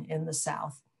Thanksgiving in the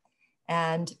South.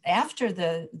 And after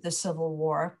the Civil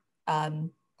War,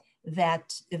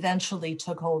 that eventually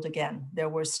took hold again. There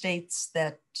were states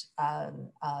that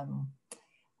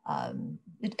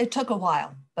it took a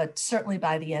while, but certainly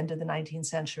by the end of the 19th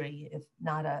century, if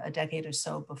not a decade or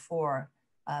so before,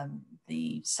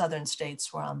 the Southern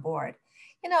states were on board.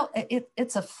 You know,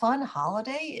 it's a fun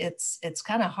holiday. It's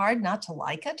kind of hard not to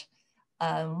like it.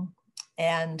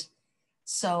 And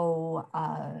so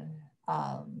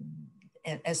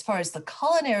as far as the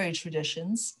culinary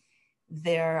traditions,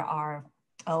 there are,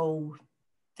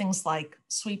 things like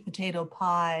sweet potato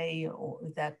pie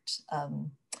that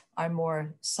are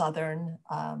more Southern,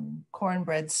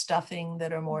 cornbread stuffing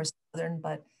that are more Southern,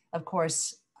 but of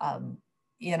course,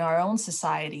 in our own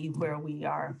society where we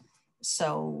are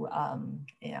so,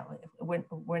 you know,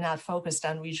 we're not focused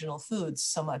on regional foods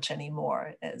so much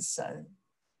anymore as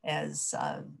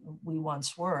we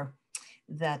once were,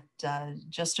 that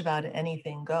just about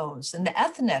anything goes. And the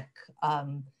ethnic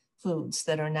foods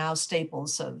that are now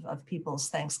staples of people's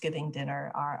Thanksgiving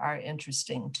dinner are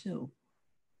interesting too.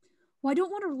 Well, I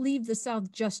don't want to leave the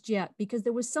South just yet, because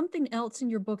there was something else in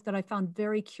your book that I found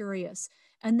very curious,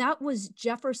 and that was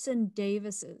Jefferson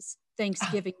Davis's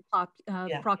Thanksgiving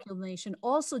proclamation,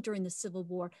 also during the Civil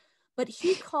War. But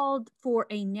he called for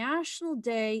a national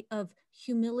day of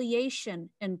humiliation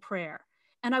and prayer.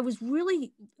 And I was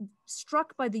really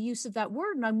struck by the use of that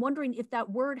word. And I'm wondering if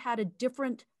that word had a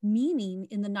different meaning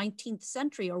in the 19th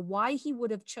century, or why he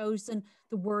would have chosen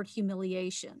the word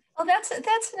humiliation. Well, that's an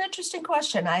interesting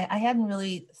question. I hadn't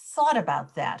really thought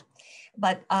about that.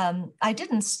 But I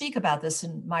didn't speak about this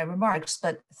in my remarks,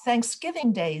 but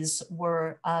Thanksgiving days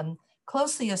were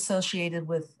closely associated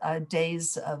with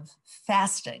days of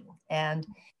fasting. And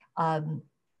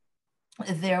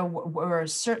there were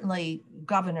certainly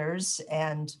governors,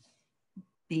 and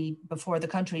before the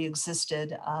country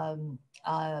existed,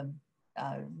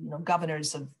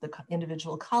 governors of the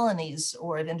individual colonies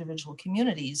or of individual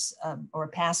communities, or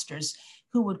pastors,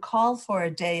 who would call for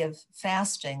a day of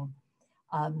fasting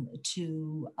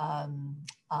to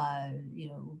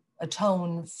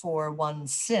atone for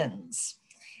one's sins.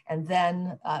 And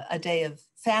then a day of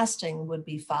fasting would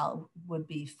be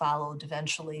followed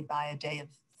eventually by a day of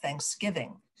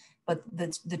Thanksgiving, but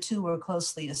the two were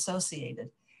closely associated.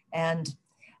 And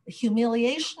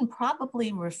humiliation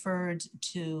probably referred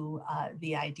to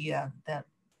the idea that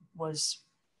was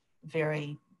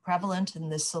very prevalent in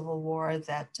the Civil War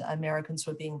that Americans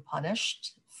were being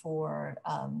punished for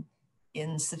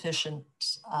insufficient,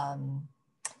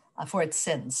 for its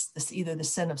sins, either the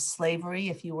sin of slavery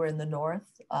if you were in the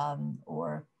North,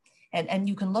 and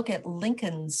you can look at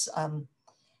Lincoln's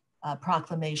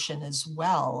proclamation as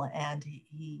well, and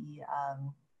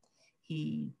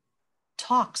he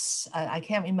talks, I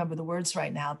can't remember the words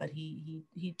right now, but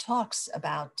he talks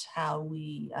about how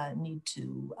we need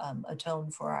to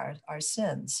atone for our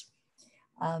sins.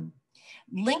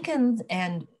 Lincoln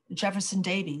and Jefferson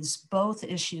Davis both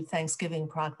issued Thanksgiving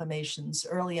proclamations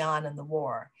early on in the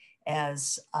war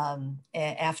as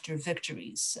after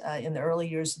victories in the early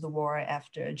years of the war,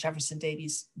 after Jefferson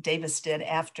Davis did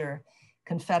after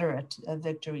Confederate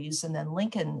victories, and then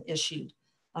Lincoln issued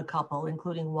a couple,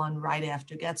 including one right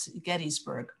after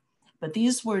Gettysburg. But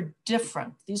these were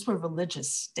different. These were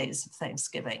religious days of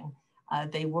Thanksgiving.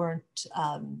 They weren't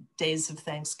days of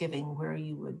Thanksgiving where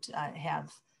you would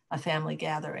have a family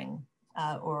gathering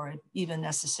or even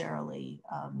necessarily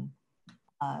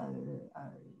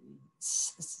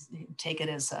take it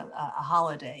as a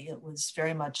holiday. It was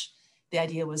very much, the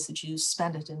idea was that you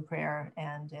spend it in prayer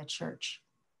and at church.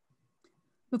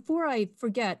 Before I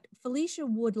forget, Felicia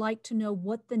would like to know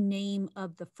what the name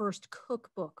of the first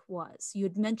cookbook was. You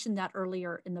had mentioned that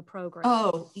earlier in the program.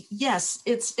 Oh, yes.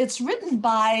 It's written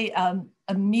by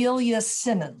Amelia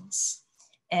Simmons.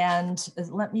 And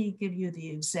let me give you the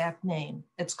exact name.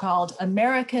 It's called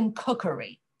American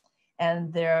Cookery.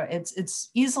 And it's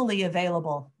easily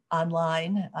available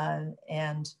online,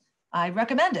 and I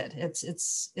recommend it.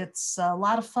 It's a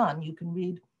lot of fun. You can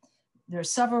read. There are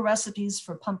several recipes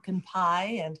for pumpkin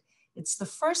pie, and it's the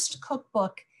first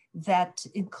cookbook that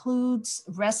includes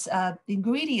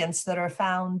ingredients that are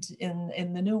found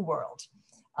in the New World.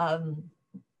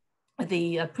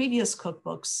 The previous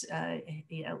cookbooks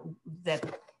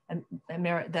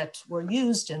that were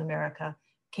used in America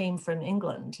came from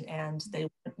England, and they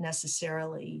weren't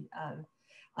necessarily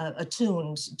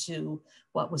attuned to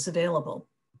what was available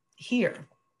here.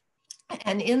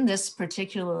 And in this,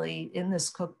 particularly in this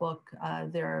cookbook,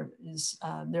 there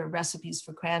are recipes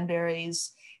for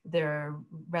cranberries. There are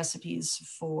recipes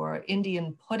for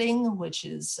Indian pudding, which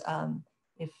is,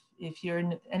 if you're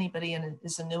anybody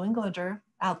is a New Englander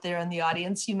out there in the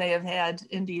audience, you may have had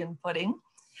Indian pudding.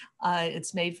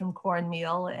 It's made from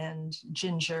cornmeal and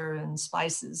ginger and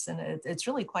spices, and it's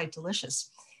really quite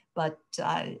delicious. But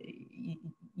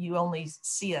you only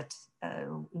see it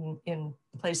in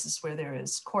places where there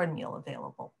is cornmeal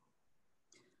available.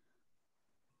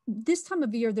 This time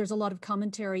of year, there's a lot of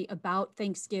commentary about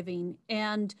Thanksgiving,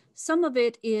 and some of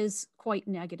it is quite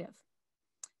negative.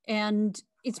 And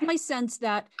it's my sense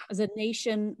that as a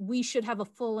nation, we should have a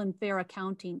full and fair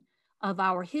accounting of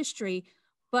our history,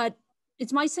 but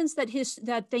it's my sense that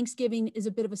that Thanksgiving is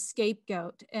a bit of a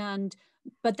scapegoat,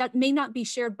 but that may not be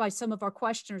shared by some of our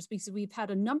questioners, because we've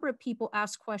had a number of people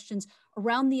ask questions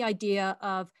around the idea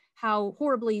of how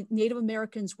horribly Native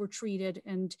Americans were treated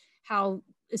and how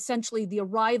essentially the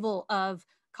arrival of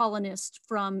colonists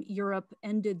from Europe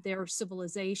ended their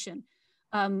civilization.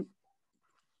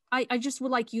 I just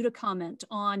would like you to comment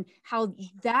on how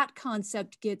that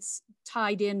concept gets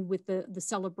tied in with the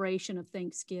celebration of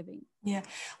Thanksgiving. Yeah,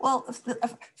 well,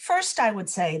 first I would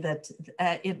say that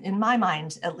in my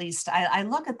mind, at least, I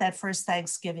look at that first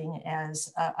Thanksgiving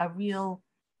as a real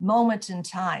moment in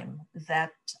time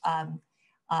that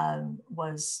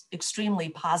was extremely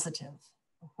positive,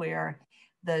 where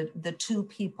the two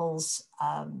peoples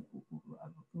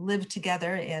lived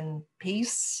together in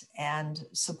peace and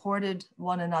supported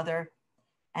one another.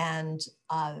 And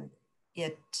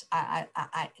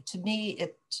to me,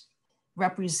 it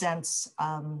represents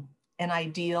an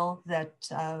ideal that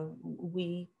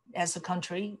we as a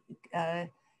country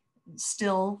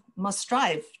still must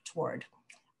strive toward.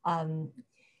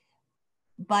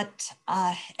 But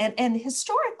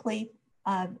historically,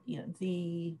 you know,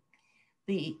 the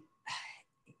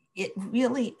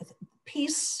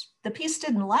peace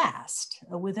didn't last.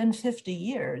 Within 50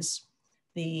 years,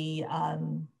 the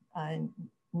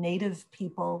native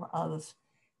people of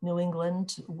New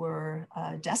England were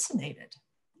decimated.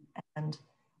 And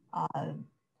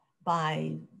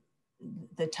by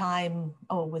the time,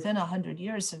 within 100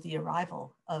 years of the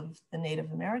arrival of the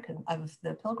of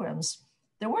the Pilgrims,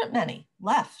 there weren't many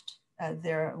left.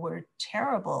 There were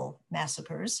terrible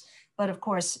massacres, but of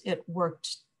course it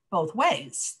worked both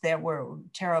ways. There were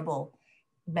terrible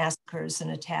massacres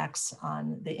and attacks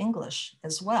on the English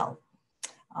as well.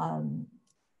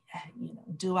 You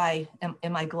know,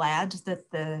 am I glad that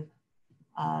the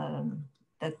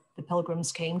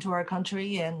Pilgrims came to our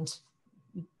country and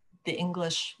the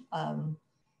English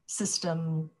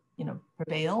system,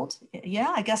 prevailed.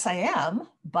 Yeah, I guess I am,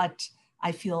 but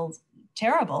I feel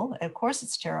terrible. Of course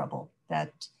it's terrible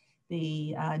that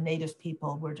the Native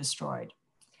people were destroyed.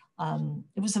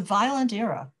 It was a violent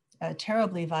era, a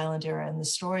terribly violent era, and the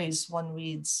stories one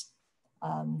reads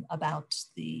about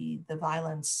the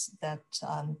violence that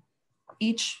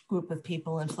each group of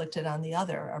people inflicted on the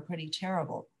other are pretty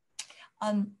terrible.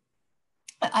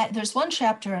 There's one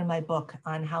chapter in my book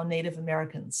on how Native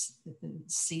Americans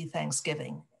see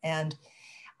Thanksgiving. And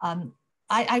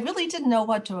I really didn't know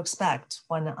what to expect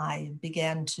when I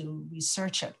began to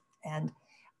research it. And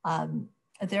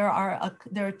there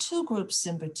are two groups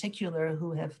in particular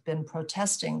who have been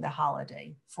protesting the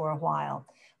holiday for a while.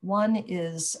 One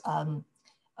is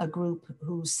a group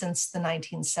who since the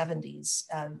 1970s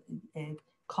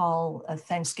call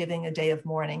Thanksgiving a day of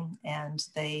mourning, and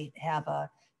they have a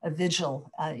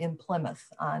vigil in Plymouth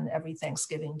on every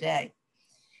Thanksgiving Day.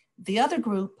 The other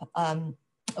group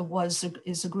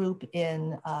is a group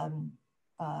in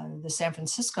the San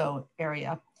Francisco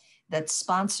area that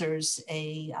sponsors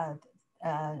a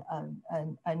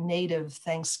Native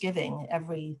Thanksgiving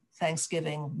every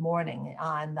Thanksgiving morning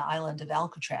on the island of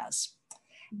Alcatraz.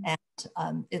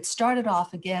 And it started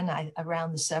off again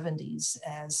around the 70s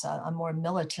as a more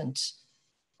militant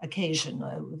occasion.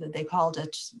 They called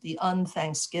it the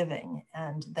Unthanksgiving.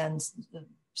 And then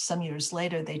some years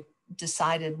later, they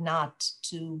decided not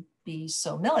to be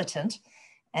so militant.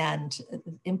 And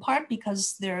in part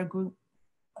because their group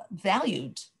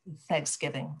valued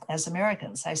Thanksgiving as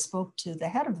Americans. I spoke to the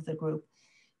head of the group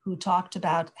who talked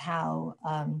about how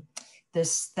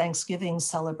this Thanksgiving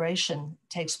celebration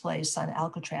takes place on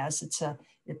Alcatraz. It's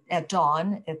at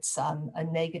dawn. It's a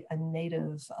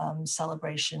native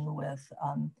celebration with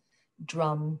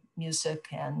drum music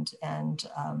and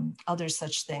other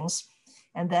such things.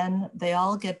 And then they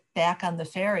all get back on the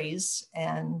ferries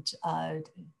and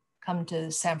come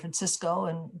to San Francisco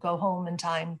and go home in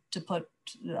time to put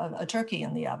a turkey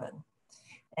in the oven.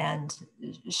 And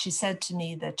she said to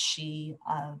me that she,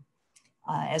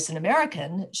 as an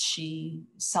American, she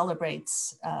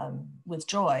celebrates with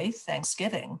joy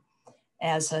Thanksgiving.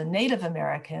 As a Native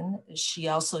American, she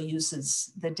also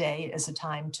uses the day as a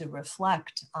time to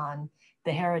reflect on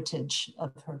the heritage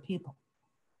of her people.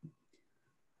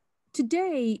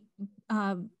 Today,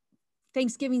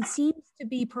 Thanksgiving seems to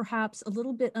be perhaps a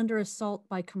little bit under assault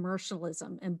by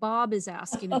commercialism. And Bob is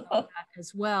asking about that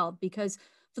as well, because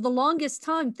for the longest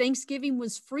time, Thanksgiving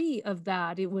was free of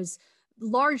that. It was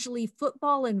largely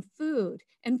football and food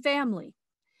and family.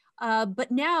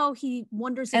 But now he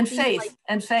wonders. And faith,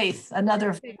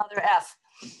 another F.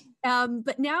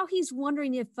 But now he's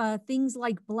wondering if things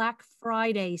like Black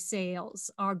Friday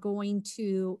sales are going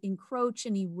to encroach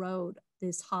and erode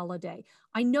this holiday.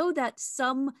 I know that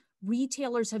some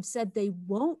retailers have said they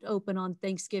won't open on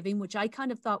Thanksgiving, which I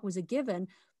kind of thought was a given,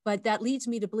 but that leads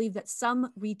me to believe that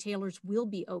some retailers will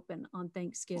be open on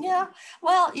Thanksgiving. Yeah,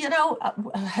 well,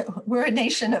 we're a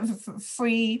nation of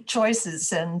free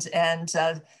choices, and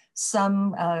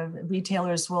some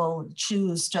retailers will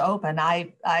choose to open.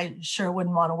 I sure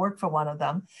wouldn't want to work for one of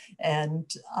them,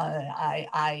 and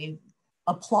I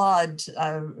applaud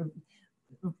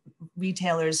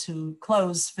retailers who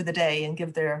close for the day and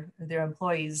give their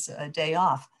employees a day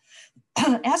off.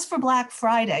 As for Black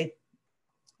Friday,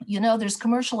 there's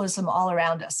commercialism all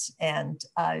around us, and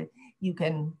you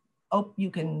can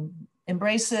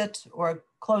embrace it or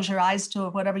close your eyes to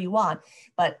it, whatever you want.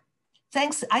 But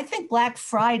I think Black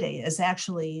Friday is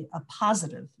actually a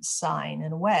positive sign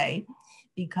in a way,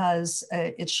 because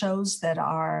it shows that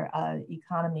our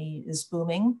economy is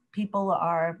booming. People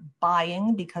are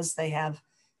buying because they have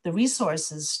the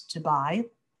resources to buy.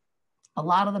 A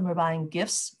lot of them are buying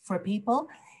gifts for people.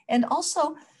 And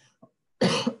also,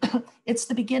 it's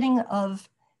the beginning of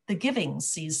the giving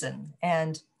season.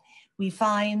 And we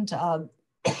find,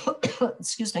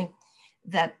 excuse me,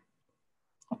 that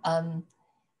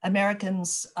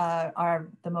Americans are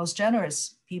the most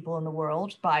generous people in the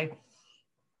world by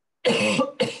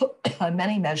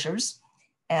many measures.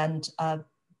 And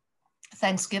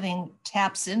Thanksgiving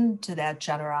taps into that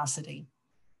generosity.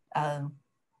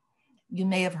 You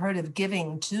may have heard of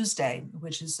Giving Tuesday,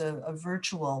 which is a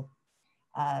virtual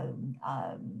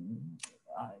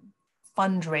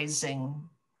fundraising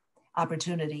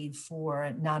opportunity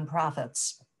for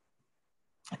nonprofits.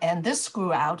 And this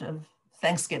grew out of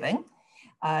Thanksgiving.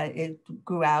 It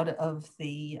grew out of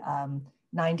the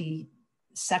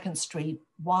 92nd Street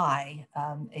Y,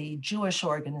 a Jewish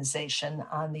organization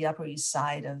on the Upper East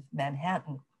Side of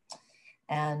Manhattan.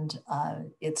 And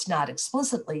it's not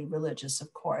explicitly religious,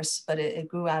 of course, but it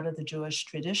grew out of the Jewish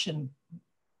tradition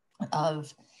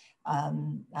of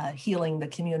healing the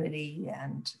community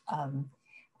and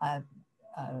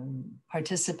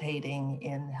participating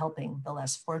in helping the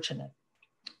less fortunate.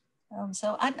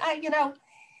 So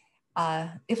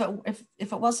if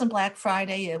it wasn't Black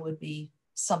Friday, it would be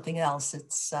something else.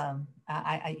 It's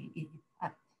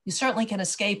you certainly can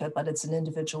escape it, but it's an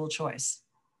individual choice.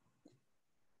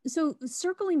 So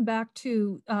circling back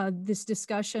to this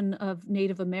discussion of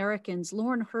Native Americans,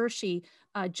 Lauren Hershey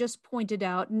just pointed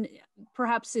out, and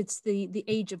perhaps it's the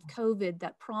age of COVID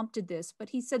that prompted this, but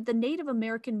he said the Native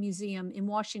American Museum in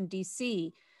Washington,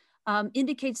 D.C.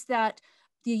 Indicates that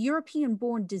the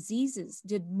European-born diseases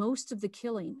did most of the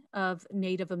killing of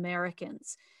Native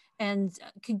Americans. And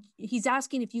he's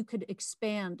asking if you could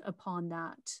expand upon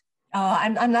that.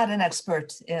 I'm not an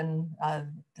expert in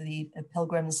the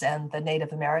Pilgrims and the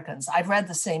Native Americans. I've read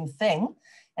the same thing,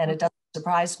 and it doesn't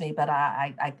surprise me, but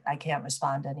I can't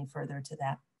respond any further to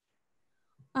that.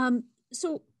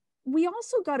 So we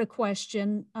also got a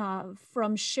question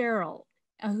from Cheryl,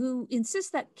 who insists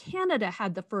that Canada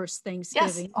had the first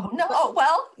Thanksgiving. Yes. Oh, no. Oh,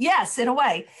 well, yes, in a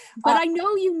way. But I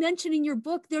know you mentioned in your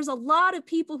book, there's a lot of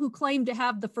people who claim to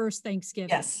have the first Thanksgiving.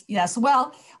 Yes, yes.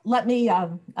 Well, let me,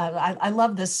 I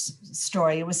love this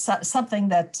story. It was something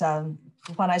that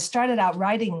when I started out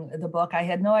writing the book, I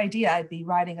had no idea I'd be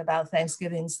writing about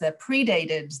Thanksgivings that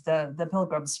predated the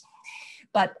Pilgrims.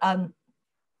 But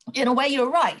in a way, you're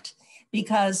right,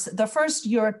 because the first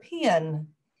European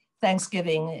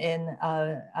Thanksgiving in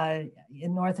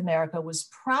North America was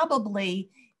probably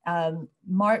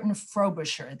Martin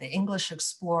Frobisher, the English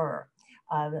explorer,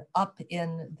 up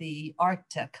in the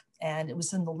Arctic, and it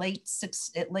was in the late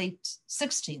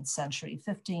 16th century,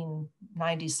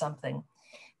 1590 something,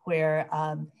 where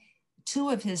two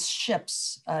of his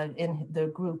ships in the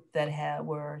group that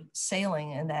were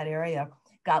sailing in that area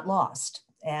got lost.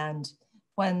 And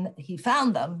when he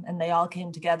found them and they all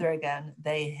came together again,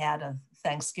 they had a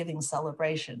Thanksgiving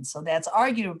celebration. So that's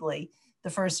arguably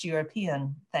the first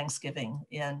European Thanksgiving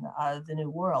in the New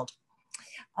World.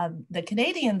 The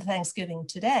Canadian Thanksgiving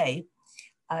today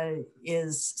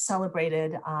is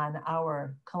celebrated on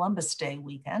our Columbus Day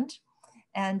weekend.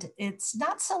 And it's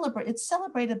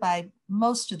celebrated by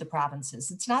most of the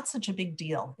provinces. It's not such a big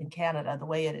deal in Canada the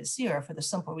way it is here, for the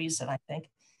simple reason, I think,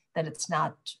 that it's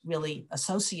not really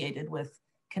associated with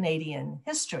Canadian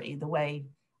history the way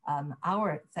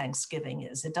our Thanksgiving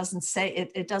is. It doesn't say,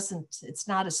 it's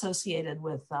not associated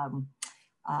with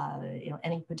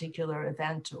any particular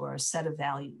event or set of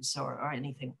values or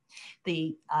anything.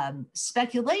 The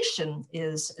speculation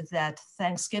is that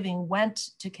Thanksgiving went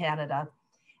to Canada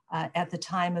at the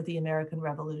time of the American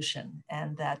Revolution,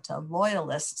 and that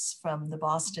loyalists from the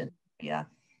Boston area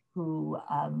who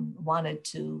wanted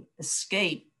to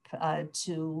escape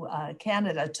to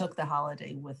Canada took the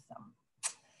holiday with them.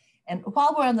 And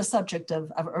while we're on the subject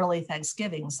of early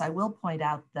Thanksgivings, I will point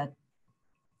out that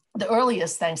the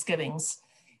earliest Thanksgivings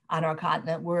on our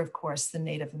continent were, of course, the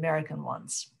Native American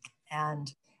ones.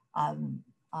 And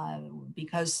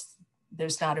because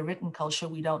there's not a written culture,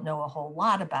 we don't know a whole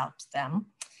lot about them.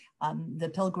 The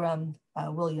Pilgrim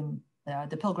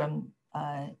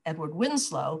Edward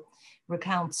Winslow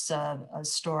recounts a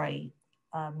story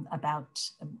about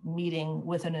meeting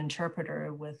with an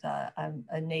interpreter with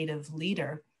a native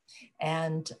leader.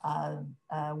 And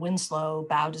Winslow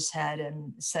bowed his head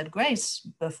and said grace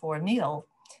before his meal.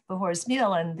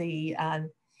 And the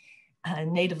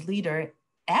native leader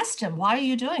asked him, "Why are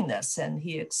you doing this?" And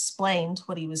he explained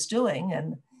what he was doing.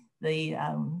 And the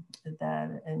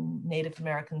Native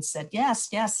Americans said, yes,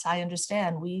 I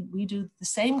understand. We do the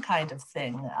same kind of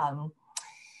thing.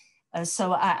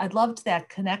 So I loved that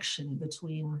connection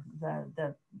between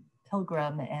the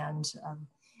Pilgrim and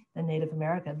the Native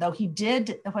American. Though he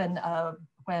did, when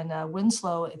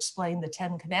Winslow explained the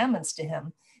 10 Commandments to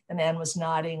him, the man was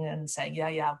nodding and saying,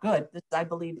 yeah, good, I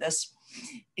believe this.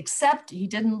 Except he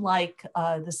didn't like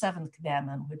the 7th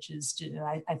commandment, which is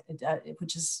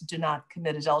do not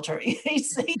commit adultery.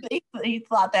 he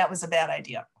thought that was a bad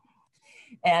idea.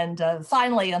 And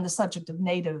finally, on the subject of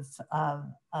Native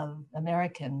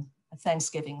American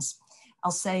Thanksgivings,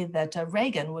 I'll say that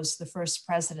Reagan was the first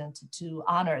president to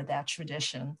honor that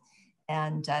tradition.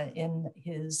 And in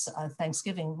his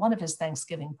one of his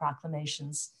Thanksgiving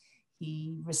proclamations,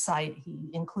 he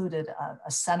included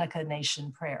a Seneca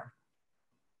Nation prayer.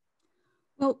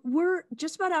 Well, we're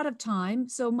just about out of time.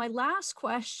 So my last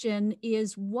question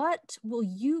is, what will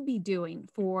you be doing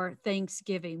for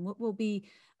Thanksgiving? What will be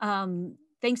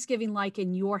Thanksgiving like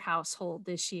in your household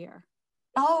this year?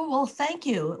 Oh, well, thank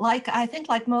you. I think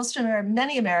like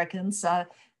many Americans, there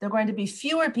are going to be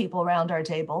fewer people around our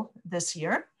table this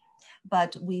year.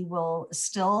 but we will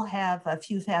still have a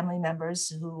few family members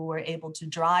who were able to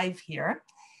drive here.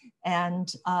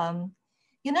 And,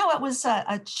 you know, it was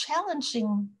a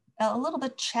little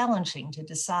bit challenging to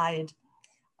decide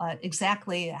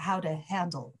exactly how to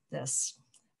handle this.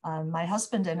 My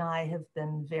husband and I have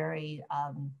been very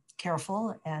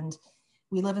careful, and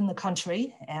we live in the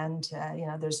country, and you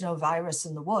know, there's no virus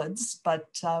in the woods, but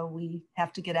we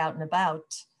have to get out and about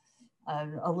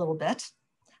a little bit.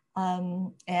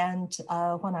 When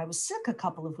I was sick a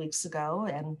couple of weeks ago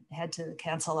and had to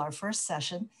cancel our first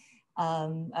session,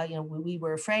 you know, we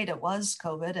were afraid it was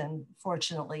COVID, and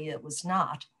fortunately it was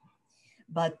not.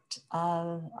 But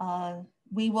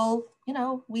we will, you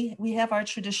know, we have our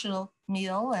traditional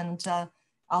meal, and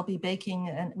I'll be baking,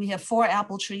 and we have 4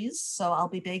 apple trees, so I'll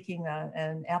be baking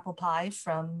an apple pie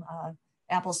from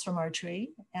apples from our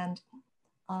tree. And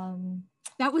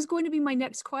that was going to be my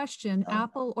next question: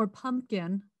 apple or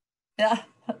pumpkin? Yeah,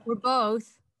 or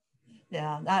both.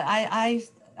 Yeah,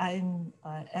 I'm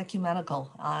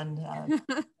ecumenical on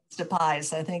the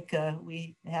pies. I think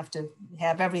we have to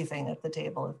have everything at the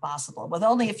table if possible. With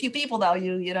only a few people, though,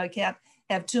 you know, can't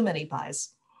have too many pies.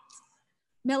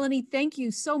 Melanie, thank you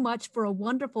so much for a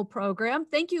wonderful program.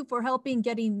 Thank you for helping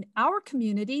getting our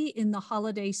community in the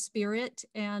holiday spirit.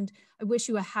 And I wish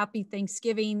you a happy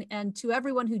Thanksgiving. And to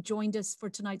everyone who joined us for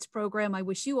tonight's program, I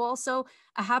wish you also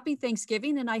a happy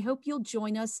Thanksgiving. And I hope you'll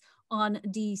join us on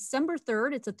December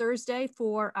 3rd. It's a Thursday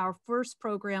for our first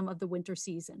program of the winter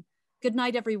season. Good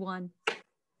night, everyone.